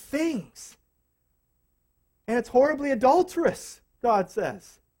on things. And it's horribly adulterous, God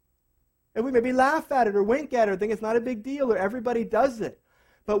says. And we maybe laugh at it or wink at it or think it's not a big deal or everybody does it.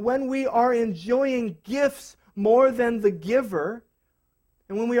 But when we are enjoying gifts more than the giver,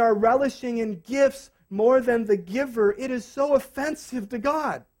 and when we are relishing in gifts more than the giver, it is so offensive to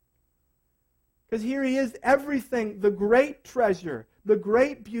God. Because here He is, everything, the great treasure, the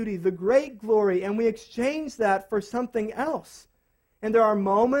great beauty, the great glory, and we exchange that for something else. And there are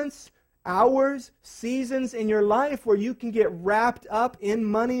moments, hours, seasons in your life where you can get wrapped up in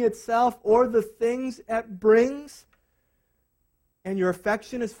money itself or the things it brings, and your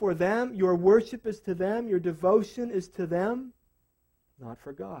affection is for them, your worship is to them, your devotion is to them, not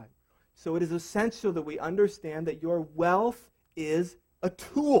for God. So it is essential that we understand that your wealth is a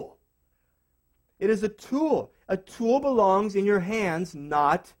tool. It is a tool. A tool belongs in your hands,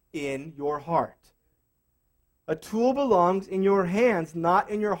 not in your heart. A tool belongs in your hands, not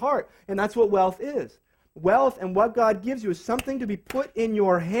in your heart. And that's what wealth is. Wealth and what God gives you is something to be put in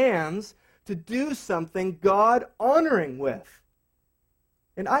your hands to do something God-honoring with.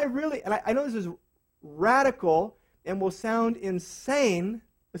 And I know this is radical and will sound insane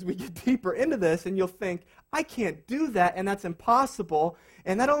as we get deeper into this, and you'll think, I can't do that, and that's impossible.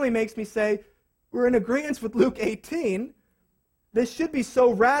 And that only makes me say, we're in agreement with Luke 18. This should be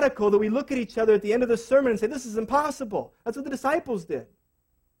so radical that we look at each other at the end of the sermon and say, this is impossible. That's what the disciples did.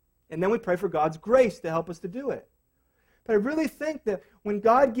 And then we pray for God's grace to help us to do it. But I really think that when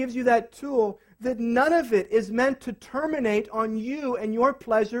God gives you that tool, that none of it is meant to terminate on you and your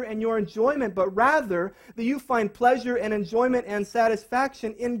pleasure and your enjoyment, but rather that you find pleasure and enjoyment and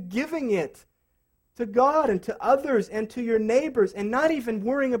satisfaction in giving it to God and to others and to your neighbors, and not even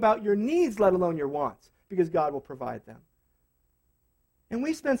worrying about your needs, let alone your wants, because God will provide them. And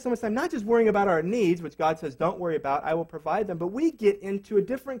we spend so much time not just worrying about our needs, which God says, don't worry about, I will provide them, but we get into a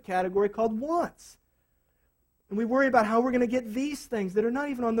different category called wants. And we worry about how we're going to get these things that are not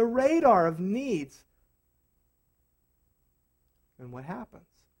even on the radar of needs. And what happens?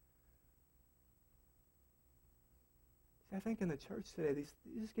 I think in the church today, this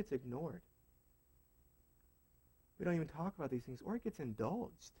just gets ignored. We don't even talk about these things, or it gets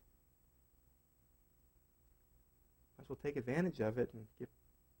indulged. Might as well take advantage of it and get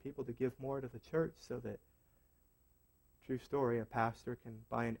people to give more to the church so that, true story, a pastor can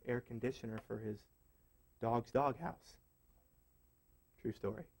buy an air conditioner for his dog's doghouse. True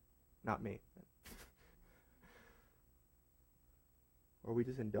story. Not me. Or we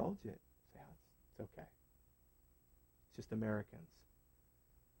just indulge it. Say, oh, it's okay. It's just Americans.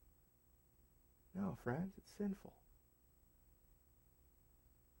 No, friends, it's sinful.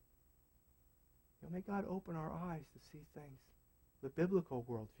 May God open our eyes to see things, the biblical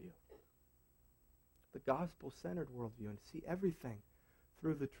worldview, the gospel-centered worldview, and to see everything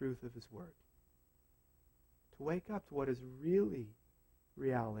through the truth of His Word. To wake up to what is really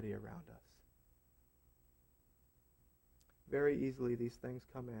reality around us. Very easily these things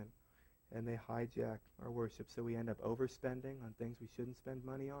come in and they hijack our worship, so we end up overspending on things we shouldn't spend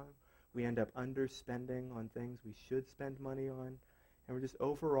money on. We end up underspending on things we should spend money on. And we're just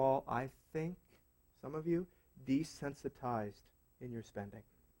overall, I think, some of you, desensitized in your spending.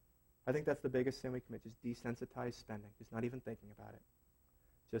 I think that's the biggest sin we commit, just desensitized spending, just not even thinking about it.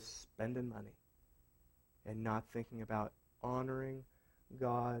 Just spending money and not thinking about honoring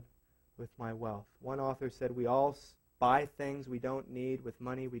God with my wealth. One author said we all buy things we don't need with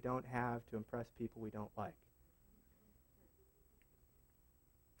money we don't have to impress people we don't like.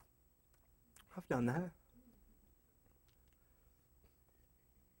 I've done that.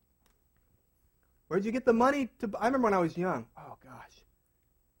 Where'd you get the money to buy? I remember when I was young. Oh, gosh.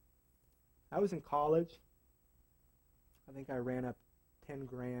 I was in college. I think I ran up 10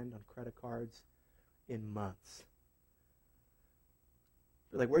 grand on credit cards in months.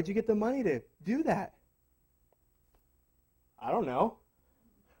 They're like, where'd you get the money to do that? I don't know.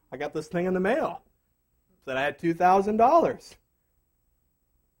 I got this thing in the mail. It said I had $2,000.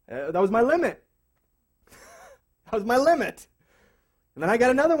 That was my limit. That was my limit. And then I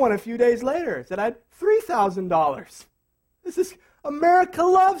got another one a few days later. It said I had $3,000. This is, America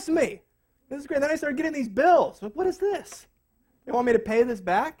loves me. This is great. Then I started getting these bills. What is this? They want me to pay this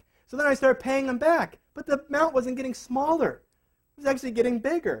back? So then I started paying them back. But the amount wasn't getting smaller. It was actually getting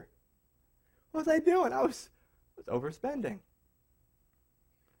bigger. What was I doing? I was overspending.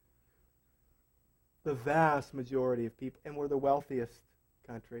 The vast majority of people, and we're the wealthiest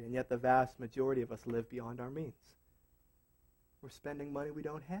country, and yet the vast majority of us live beyond our means. We're spending money we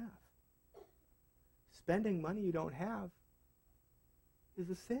don't have. Spending money you don't have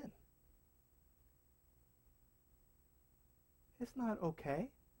is a sin. It's not okay.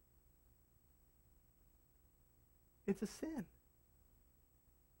 It's a sin.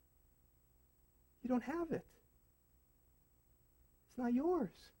 You don't have it. It's not yours.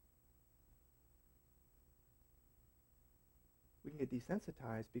 We can get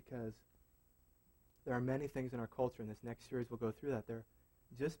desensitized because there are many things in our culture, and this next series will go through that.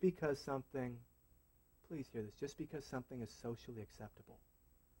 Just because something, please hear this, just because something is socially acceptable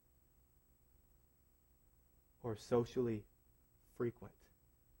or socially frequent,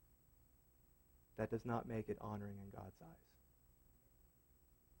 that does not make it honoring in God's eyes.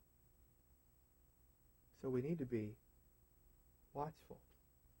 So we need to be watchful.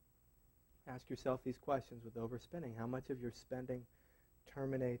 Ask yourself these questions with overspending. How much of your spending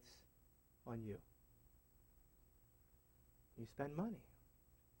terminates on you? You spend money.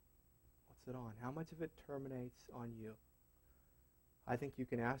 What's it on? How much of it terminates on you? I think you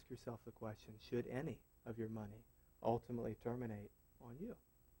can ask yourself the question, should any of your money ultimately terminate on you?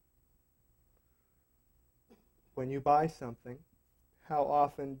 When you buy something, how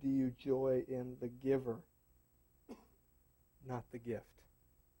often do you joy in the giver, not the gift?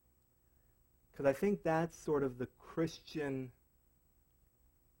 Because I think that's sort of the Christian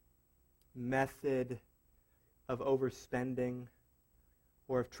method of overspending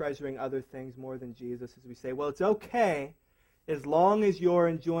or of treasuring other things more than Jesus, is we say, well, it's okay as long as you're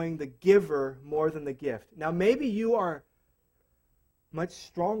enjoying the giver more than the gift. Now, maybe you are much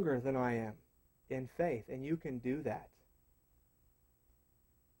stronger than I am in faith, and you can do that.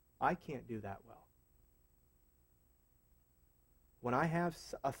 I can't do that well. When I have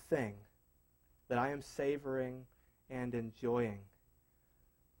a thing that I am savoring and enjoying,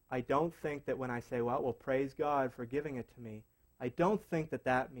 I don't think that when I say, well, praise God for giving it to me, I don't think that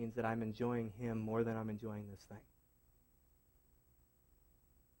that means that I'm enjoying Him more than I'm enjoying this thing.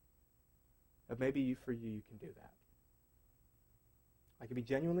 But maybe for you, you can do that. I can be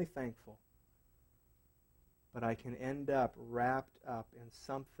genuinely thankful, but I can end up wrapped up in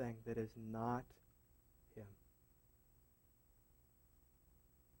something that is not Him.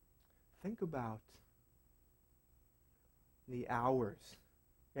 Think about the hours,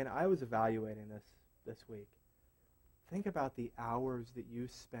 and I was evaluating this week. Think about the hours that you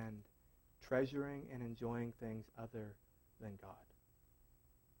spend treasuring and enjoying things other than God.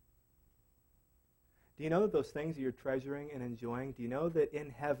 Do you know that those things that you're treasuring and enjoying, do you know that in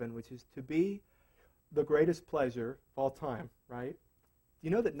heaven, which is to be the greatest pleasure of all time, right? Do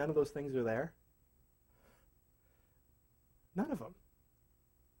you know that none of those things are there? None of them.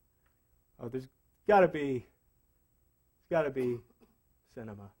 Oh, there's got to be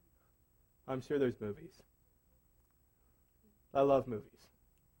cinema. I'm sure there's movies. I love movies.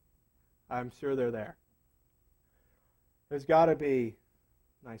 I'm sure they're there. There's got to be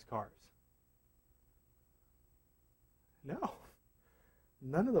nice cars. No.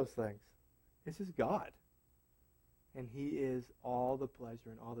 None of those things. It's just God. And He is all the pleasure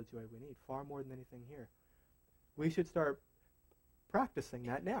and all the joy we need, far more than anything here. We should start practicing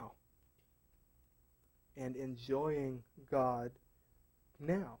that now and enjoying God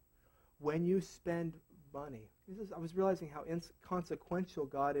now. When you spend money, I was realizing how inconsequential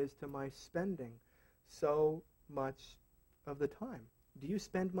God is to my spending so much of the time. Do you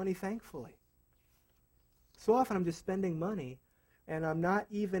spend money thankfully? So often I'm just spending money, and I'm not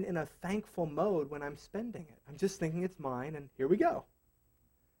even in a thankful mode when I'm spending it. I'm just thinking it's mine, and here we go.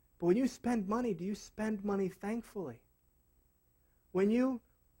 But when you spend money, do you spend money thankfully? When you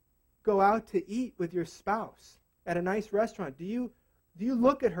go out to eat with your spouse at a nice restaurant, do you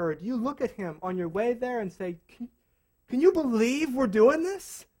look at her, do you look at him on your way there and say, can you believe we're doing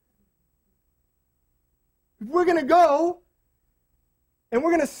this? We're going to go, and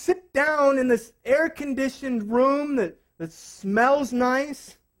we're going to sit down in this air-conditioned room that smells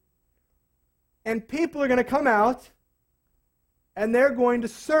nice, and people are going to come out, and they're going to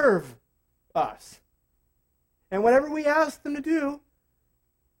serve us. And whatever we ask them to do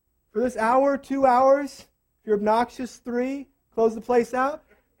for this hour, 2 hours, if you're obnoxious, 3, close the place out,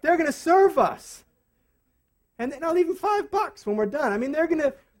 they're going to serve us. And then I'll leave them $5 when we're done. I mean, they're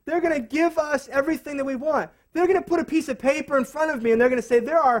gonna give us everything that we want. They're going to put a piece of paper in front of me, and they're going to say,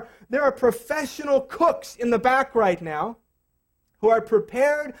 there are professional cooks in the back right now who are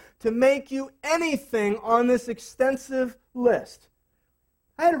prepared to make you anything on this extensive list.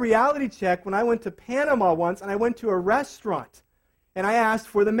 I had a reality check when I went to Panama once, and I went to a restaurant, and I asked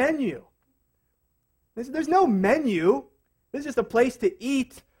for the menu. They said, there's no menu. This is just a place to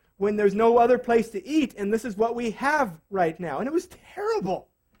eat when there's no other place to eat, and this is what we have right now. And it was terrible.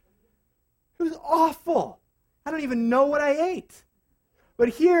 It was awful. I don't even know what I ate. But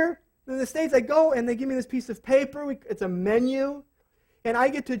here in the States, I go and they give me this piece of paper. It's a menu. And I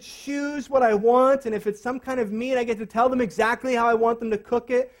get to choose what I want. And if it's some kind of meat, I get to tell them exactly how I want them to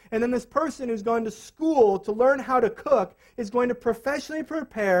cook it. And then this person who's gone to school to learn how to cook is going to professionally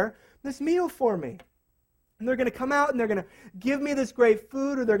prepare this meal for me. And they're going to come out and they're going to give me this great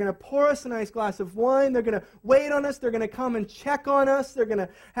food, or they're going to pour us a nice glass of wine. They're going to wait on us. They're going to come and check on us. They're going to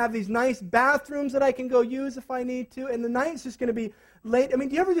have these nice bathrooms that I can go use if I need to. And the night's just going to be late. I mean,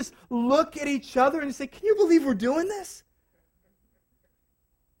 do you ever just look at each other and say, can you believe we're doing this?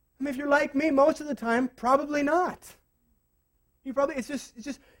 I mean, if you're like me, most of the time, probably not. It's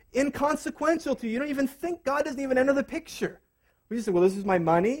just inconsequential to you. You don't even think, God doesn't even enter the picture. We just say, well, this is my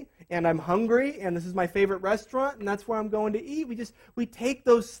money, and I'm hungry, and this is my favorite restaurant, and that's where I'm going to eat. We take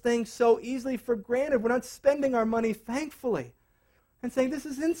those things so easily for granted. We're not spending our money thankfully and saying, this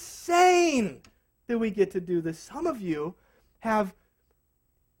is insane that we get to do this. Some of you have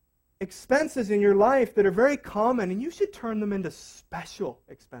expenses in your life that are very common, and you should turn them into special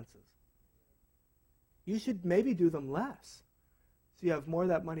expenses. You should maybe do them less so you have more of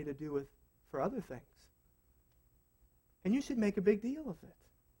that money to do with for other things. And you should make a big deal of it.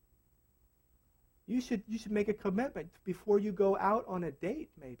 You should make a commitment before you go out on a date,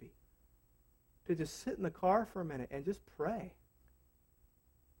 maybe, to just sit in the car for a minute and just pray.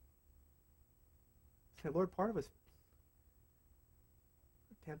 Say, Lord, part of us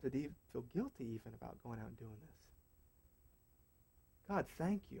are tempted to feel guilty even about going out and doing this. God,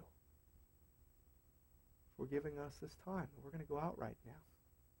 thank you for giving us this time. We're going to go out right now.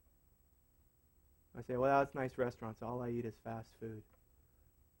 I say, well, it's nice restaurants. All I eat is fast food.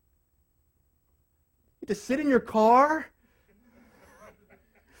 You just sit in your car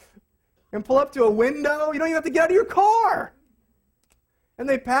and pull up to a window. You don't even have to get out of your car. And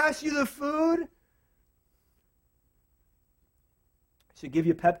they pass you the food. Should give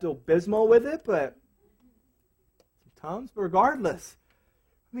you Pepto-Bismol with it, but Tums. But regardless,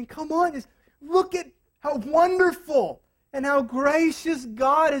 I mean, come on. Just look at how wonderful and how gracious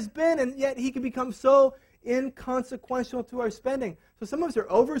God has been, and yet He can become so inconsequential to our spending. So some of us are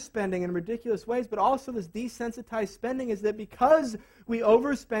overspending in ridiculous ways, but also this desensitized spending is that because we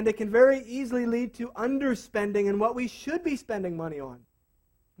overspend, it can very easily lead to underspending in what we should be spending money on.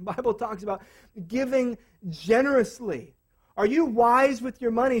 The Bible talks about giving generously. Are you wise with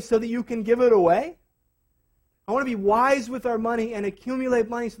your money so that you can give it away? I want to be wise with our money and accumulate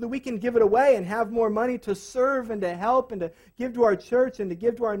money so that we can give it away and have more money to serve and to help and to give to our church and to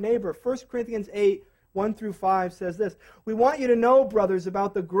give to our neighbor. 1 Corinthians 8, 1 through 5 says this: we want you to know, brothers,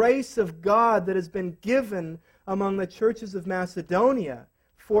 about the grace of God that has been given among the churches of Macedonia.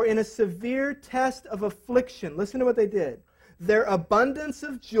 For in a severe test of affliction, listen to what they did, their abundance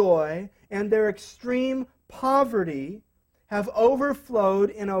of joy and their extreme poverty have overflowed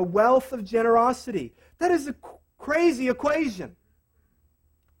in a wealth of generosity. That is a crazy equation.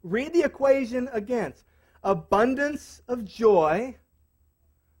 Read the equation again. Abundance of joy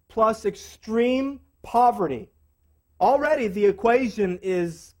plus extreme poverty. Already the equation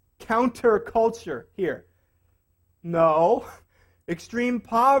is counterculture here. No. Extreme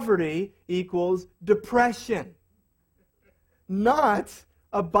poverty equals depression. Not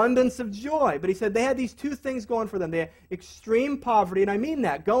abundance of joy. But he said they had these two things going for them. They had extreme poverty, and I mean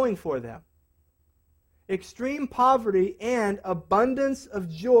that, going for them. Extreme poverty and abundance of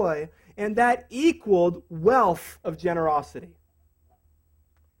joy, and that equaled wealth of generosity.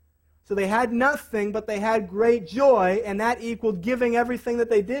 So they had nothing, but they had great joy, and that equaled giving everything that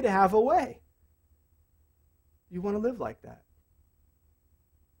they did have away. You want to live like that?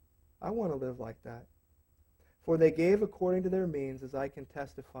 I want to live like that. For they gave according to their means, as I can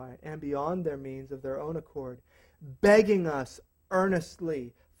testify, and beyond their means of their own accord, begging us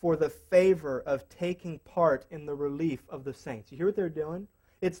earnestly for the favor of taking part in the relief of the saints. You hear what they're doing?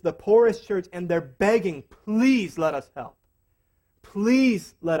 It's the poorest church, and they're begging, please let us help.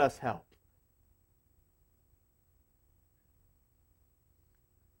 Please let us help.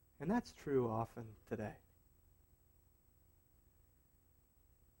 And that's true often today.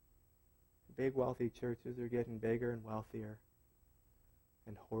 big wealthy churches are getting bigger and wealthier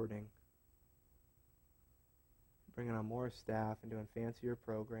and hoarding. Bringing on more staff and doing fancier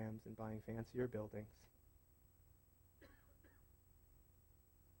programs and buying fancier buildings.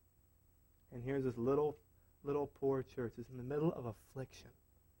 And here's this little poor church that's in the middle of affliction.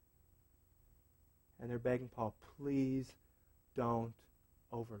 And they're begging Paul, please don't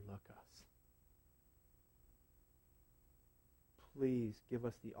overlook us. Please give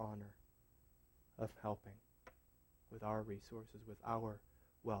us the honor of helping with our resources, with our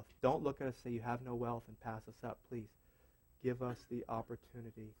wealth. Don't look at us and say you have no wealth and pass us up. Please give us the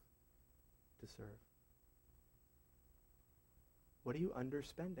opportunity to serve. What are you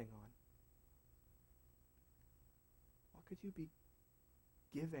underspending on? What could you be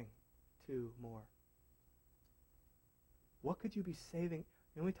giving to more? What could you be saving?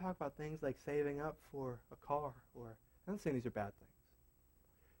 When we talk about things like saving up for a car, or I'm not saying these are bad things.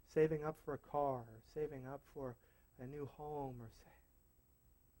 Saving up for a car, or saving up for a new home, or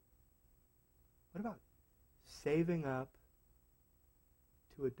what about saving up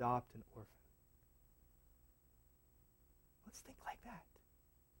to adopt an orphan? Let's think like that.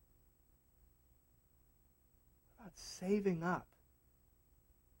 What about saving up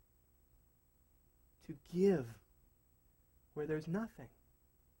to give where there's nothing?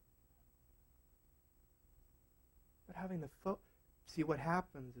 But having the see, what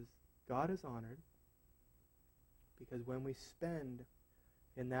happens is God is honored because when we spend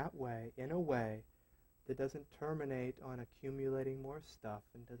in that way, in a way that doesn't terminate on accumulating more stuff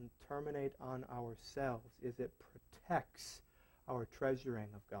and doesn't terminate on ourselves, is it protects our treasuring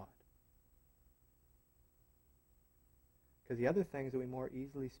of God. Because the other things that we more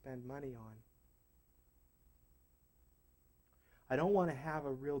easily spend money on, I don't want to have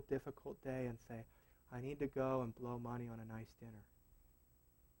a real difficult day and say, I need to go and blow money on a nice dinner.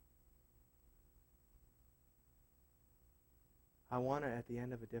 I want to, at the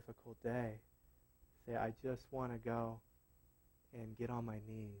end of a difficult day, say, I just want to go and get on my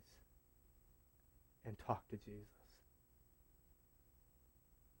knees and talk to Jesus.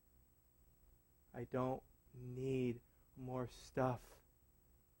 I don't need more stuff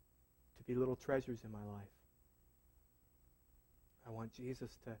to be little treasures in my life. I want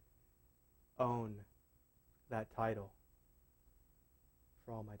Jesus to own that title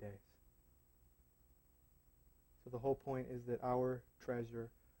for all my days. So the whole point is that our treasure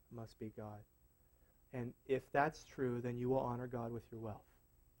must be God. And if that's true, then you will honor God with your wealth.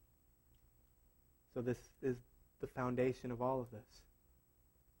 So this is the foundation of all of this.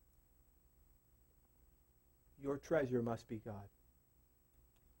 Your treasure must be God.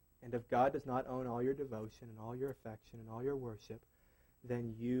 And if God does not own all your devotion and all your affection and all your worship,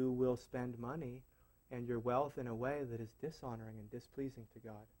 then you will spend money and your wealth in a way that is dishonoring and displeasing to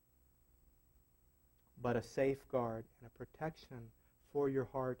God. But a safeguard and a protection for your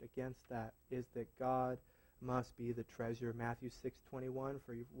heart against that is that God must be the treasure. Matthew 6:21,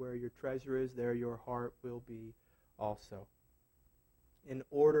 for where your treasure is, there your heart will be also. In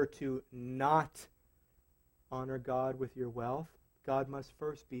order to not honor God with your wealth, God must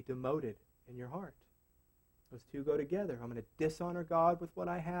first be demoted in your heart. Those two go together. I'm going to dishonor God with what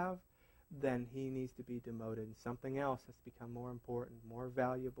I have, then he needs to be demoted. And something else has to become more important, more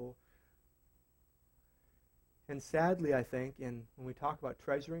valuable. And sadly, I think, when we talk about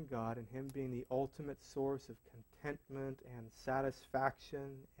treasuring God and him being the ultimate source of contentment and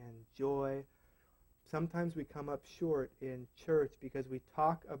satisfaction and joy, sometimes we come up short in church because we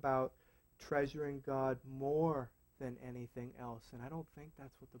talk about treasuring God more than anything else. And I don't think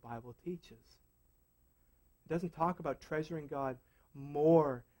that's what the Bible teaches. It doesn't talk about treasuring God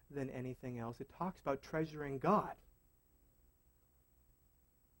more than anything else. It talks about treasuring God.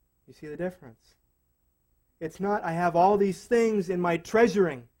 You see the difference? It's not, I have all these things in my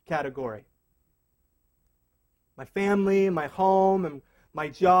treasuring category. My family, my home, and my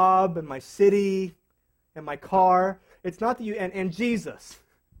job, and my city, and my car. It's not that and Jesus.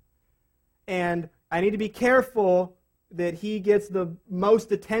 And I need to be careful that he gets the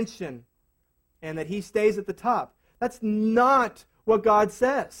most attention and that he stays at the top. That's not what God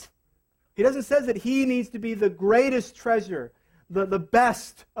says. He doesn't say that he needs to be the greatest treasure, the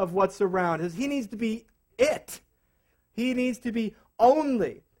best of what's around. He needs to be it. He needs to be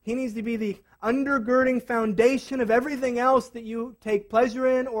only. He needs to be the undergirding foundation of everything else that you take pleasure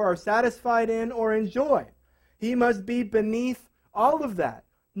in or are satisfied in or enjoy. He must be beneath all of that.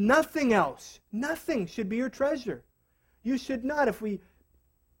 Nothing else. Nothing should be your treasure. You should not, if we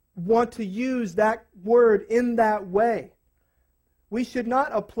want to use that word in that way, We should not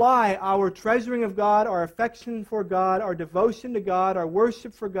apply our treasuring of God, our affection for God, our devotion to God, our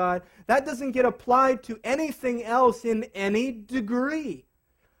worship for God. That doesn't get applied to anything else in any degree.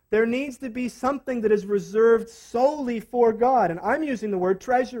 There needs to be something that is reserved solely for God. And I'm using the word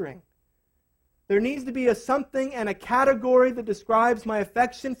treasuring. There needs to be a something and a category that describes my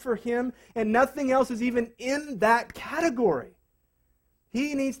affection for Him, and nothing else is even in that category.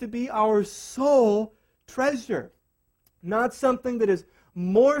 He needs to be our sole treasure. Not something that is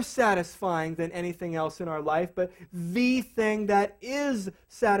more satisfying than anything else in our life, but the thing that is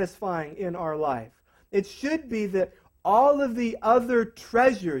satisfying in our life. It should be that all of the other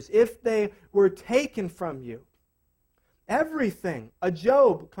treasures, if they were taken from you, everything, a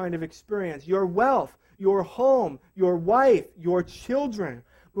Job kind of experience, your wealth, your home, your wife, your children,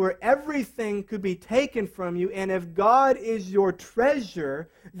 where everything could be taken from you, and if God is your treasure,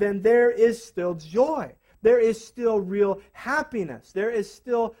 then there is still joy. There is still real happiness. There is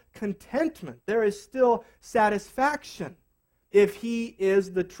still contentment. There is still satisfaction if He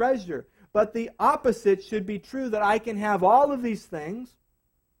is the treasure. But the opposite should be true, that I can have all of these things,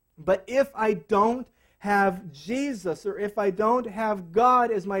 but if I don't have Jesus, or if I don't have God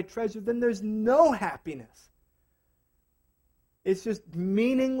as my treasure, then there's no happiness. It's just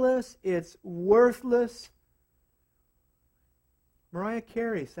meaningless. It's worthless. Mariah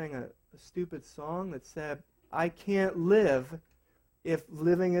Carey sang a stupid song that said, I can't live if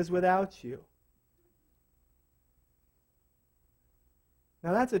living is without you.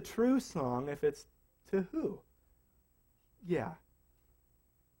 Now that's a true song if it's to who? Yeah.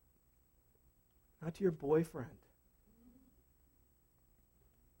 Not to your boyfriend.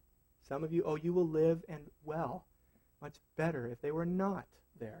 Some of you, you will live and well, much better if they were not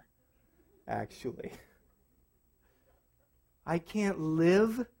there, actually. I can't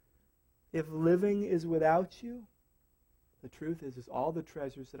live if living is without you. The truth is all the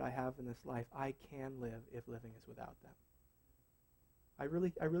treasures that I have in this life, I can live if living is without them. I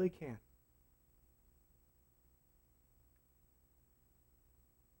really can.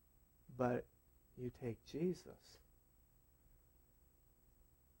 But you take Jesus,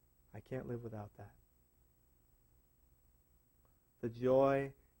 I can't live without that. The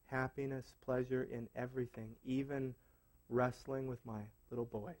joy, happiness, pleasure in everything, even wrestling with my little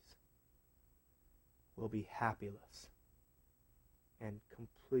boys, will be happyless and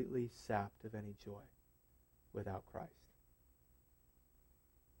completely sapped of any joy without Christ.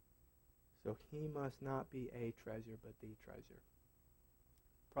 So He must not be a treasure, but the treasure.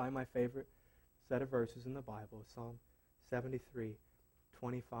 Probably my favorite set of verses in the Bible, Psalm 73,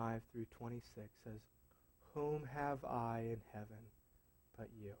 25 through 26, says, Whom have I in heaven but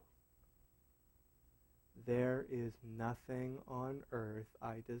you? There is nothing on earth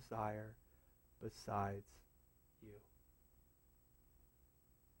I desire besides you.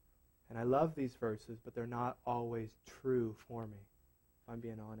 And I love these verses, but they're not always true for me, if I'm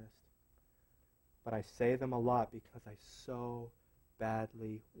being honest. But I say them a lot because I so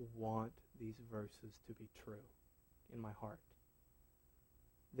badly want these verses to be true in my heart.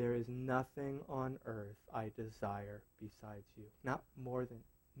 There is nothing on earth I desire besides you. Not more than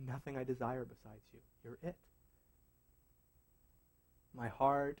nothing I desire besides you. You're it. My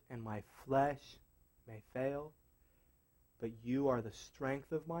heart and my flesh may fail, but you are the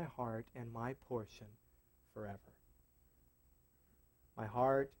strength of my heart and my portion forever. My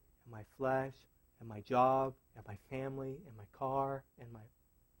heart and my flesh and my job and my family and my car and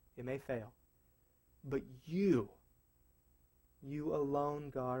it may fail. But you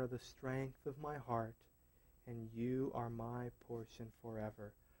alone, God, are the strength of my heart, and you are my portion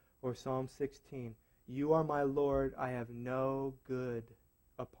forever. Or Psalm 16, you are my Lord, I have no good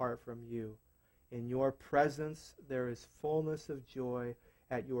apart from you. In your presence there is fullness of joy.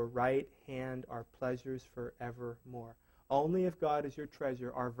 At your right hand are pleasures forevermore. Only if God is your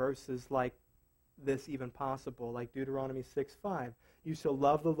treasure are verses like this even possible, like Deuteronomy 6:5. You shall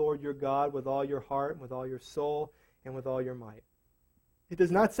love the Lord your God with all your heart, and with all your soul, and with all your might. It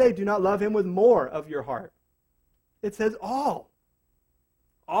does not say do not love Him with more of your heart. It says all.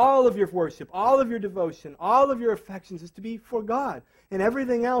 All of your worship, all of your devotion, all of your affections is to be for God. And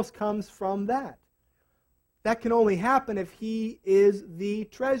everything else comes from that. That can only happen if He is the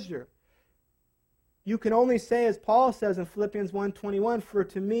treasure. You can only say, as Paul says in Philippians 1:21, for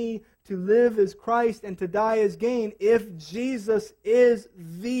to me to live is Christ and to die is gain, if Jesus is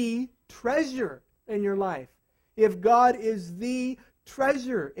the treasure in your life. If God is the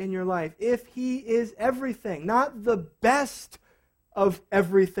treasure in your life. If He is everything. Not the best of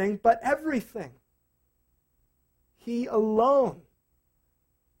everything, but everything. He alone.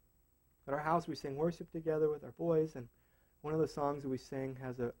 At our house we sing worship together with our boys, and One of the songs that we sing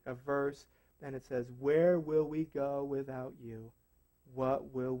has a verse, and it says, "Where will we go without you?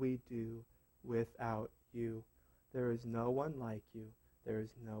 What will we do without you? There is no one like you. There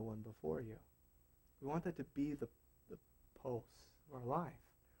is no one before you." We want that to be the pulse of our life.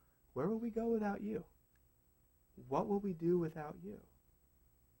 Where will we go without you? What will we do without you?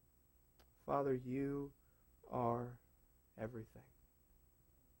 Father, you are everything.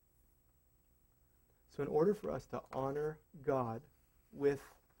 So in order for us to honor God with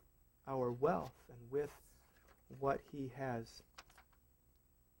our wealth and with what he has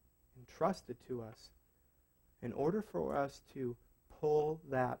entrusted to us, in order for us to pull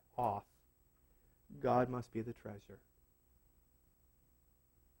that off, God must be the treasure.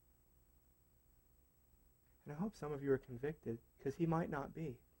 And I hope some of you are convicted, because he might not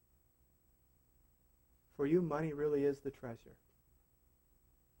be. For you, money really is the treasure.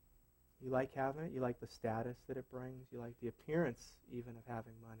 You like having it. You like the status that it brings. You like the appearance even of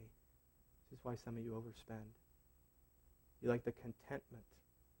having money. This is why some of you overspend. You like the contentment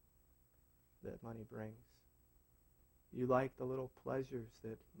that money brings. You like the little pleasures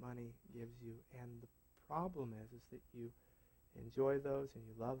that money gives you. And the problem is that you enjoy those and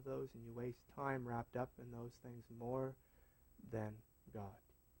you love those and you waste time wrapped up in those things more than God.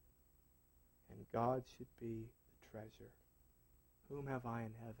 And God should be the treasure. Whom have I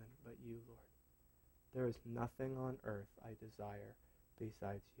in heaven but you, Lord? There is nothing on earth I desire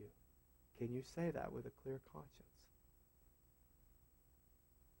besides you. Can you say that with a clear conscience?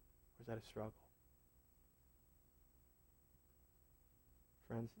 Or is that a struggle?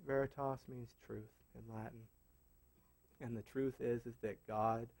 Friends, veritas means truth in Latin. And the truth is that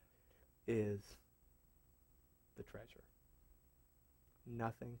God is the treasure.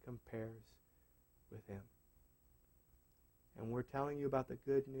 Nothing compares with him. And we're telling you about the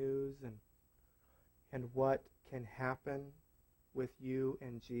good news and what can happen with you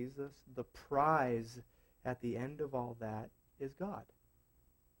and Jesus. The prize at the end of all that is God.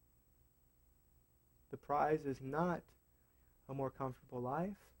 The prize is not a more comfortable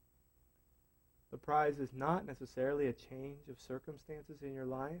life. The prize is not necessarily a change of circumstances in your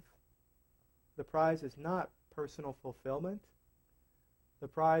life. The prize is not personal fulfillment. The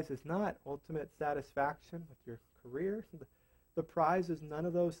prize is not ultimate satisfaction with your career. The prize is none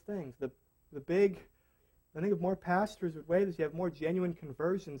of those things. The big, I think if more pastors would wait as you have more genuine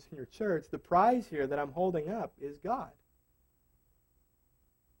conversions in your church, the prize here that I'm holding up is God.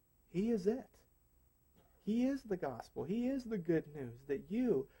 He is it. He is the gospel. He is the good news that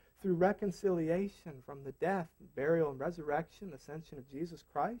you, through reconciliation from the death, burial, and resurrection, ascension of Jesus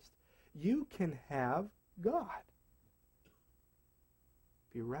Christ, you can have God.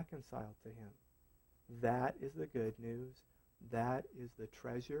 Be reconciled to him. That is the good news. That is the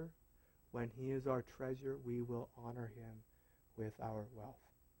treasure. When he is our treasure, we will honor him with our wealth.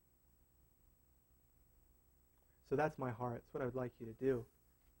 So that's my heart. That's what I would like you to do,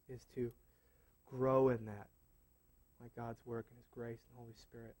 is to grow in that by God's work and his grace and Holy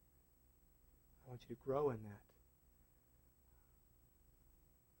Spirit. I want you to grow in that.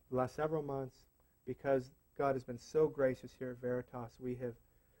 The last several months, because God has been so gracious here at Veritas, we have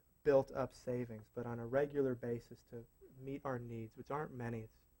built up savings, but on a regular basis to meet our needs, which aren't many.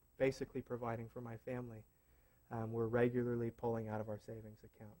 It's basically providing for my family. We're regularly pulling out of our savings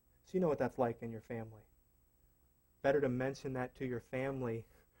account. So you know what that's like in your family. Better to mention that to your family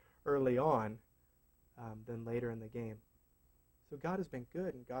early on than later in the game. So God has been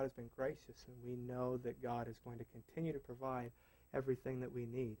good and God has been gracious, and we know that God is going to continue to provide everything that we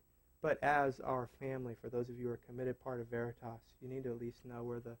need. But as our family, for those of you who are a committed part of Veritas, you need to at least know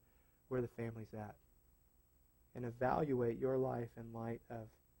where the family's at. And evaluate your life in light of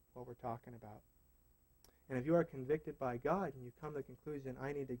what we're talking about. And if you are convicted by God and you come to the conclusion,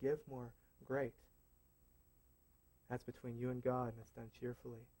 I need to give more, great. That's between you and God, and it's done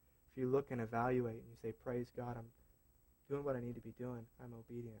cheerfully. If you look and evaluate and you say, praise God, I'm doing what I need to be doing, I'm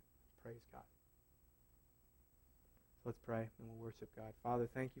obedient, praise God. So let's pray and we'll worship God. Father,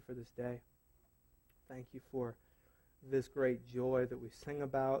 thank you for this day. Thank you for this great joy that we sing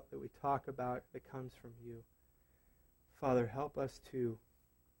about, that we talk about, that comes from you. Father, help us to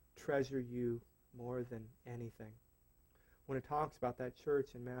treasure you more than anything. When it talks about that church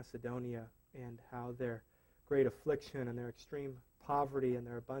in Macedonia and how their great affliction and their extreme poverty and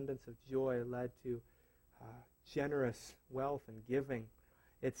their abundance of joy led to generous wealth and giving,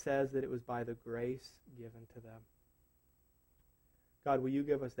 it says that it was by the grace given to them. God, will you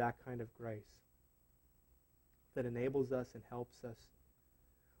give us that kind of grace that enables us and helps us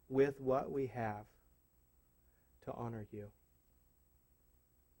with what we have to honor you.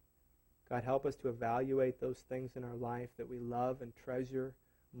 God, help us to evaluate those things in our life that we love and treasure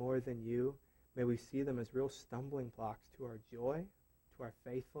more than you. May we see them as real stumbling blocks to our joy, to our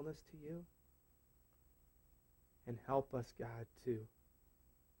faithfulness to you. And help us, God, to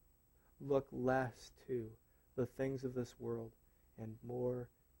look less to the things of this world and more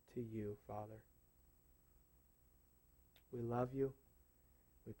to you, Father. We love you.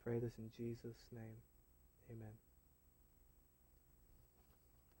 We pray this in Jesus' name. Amen.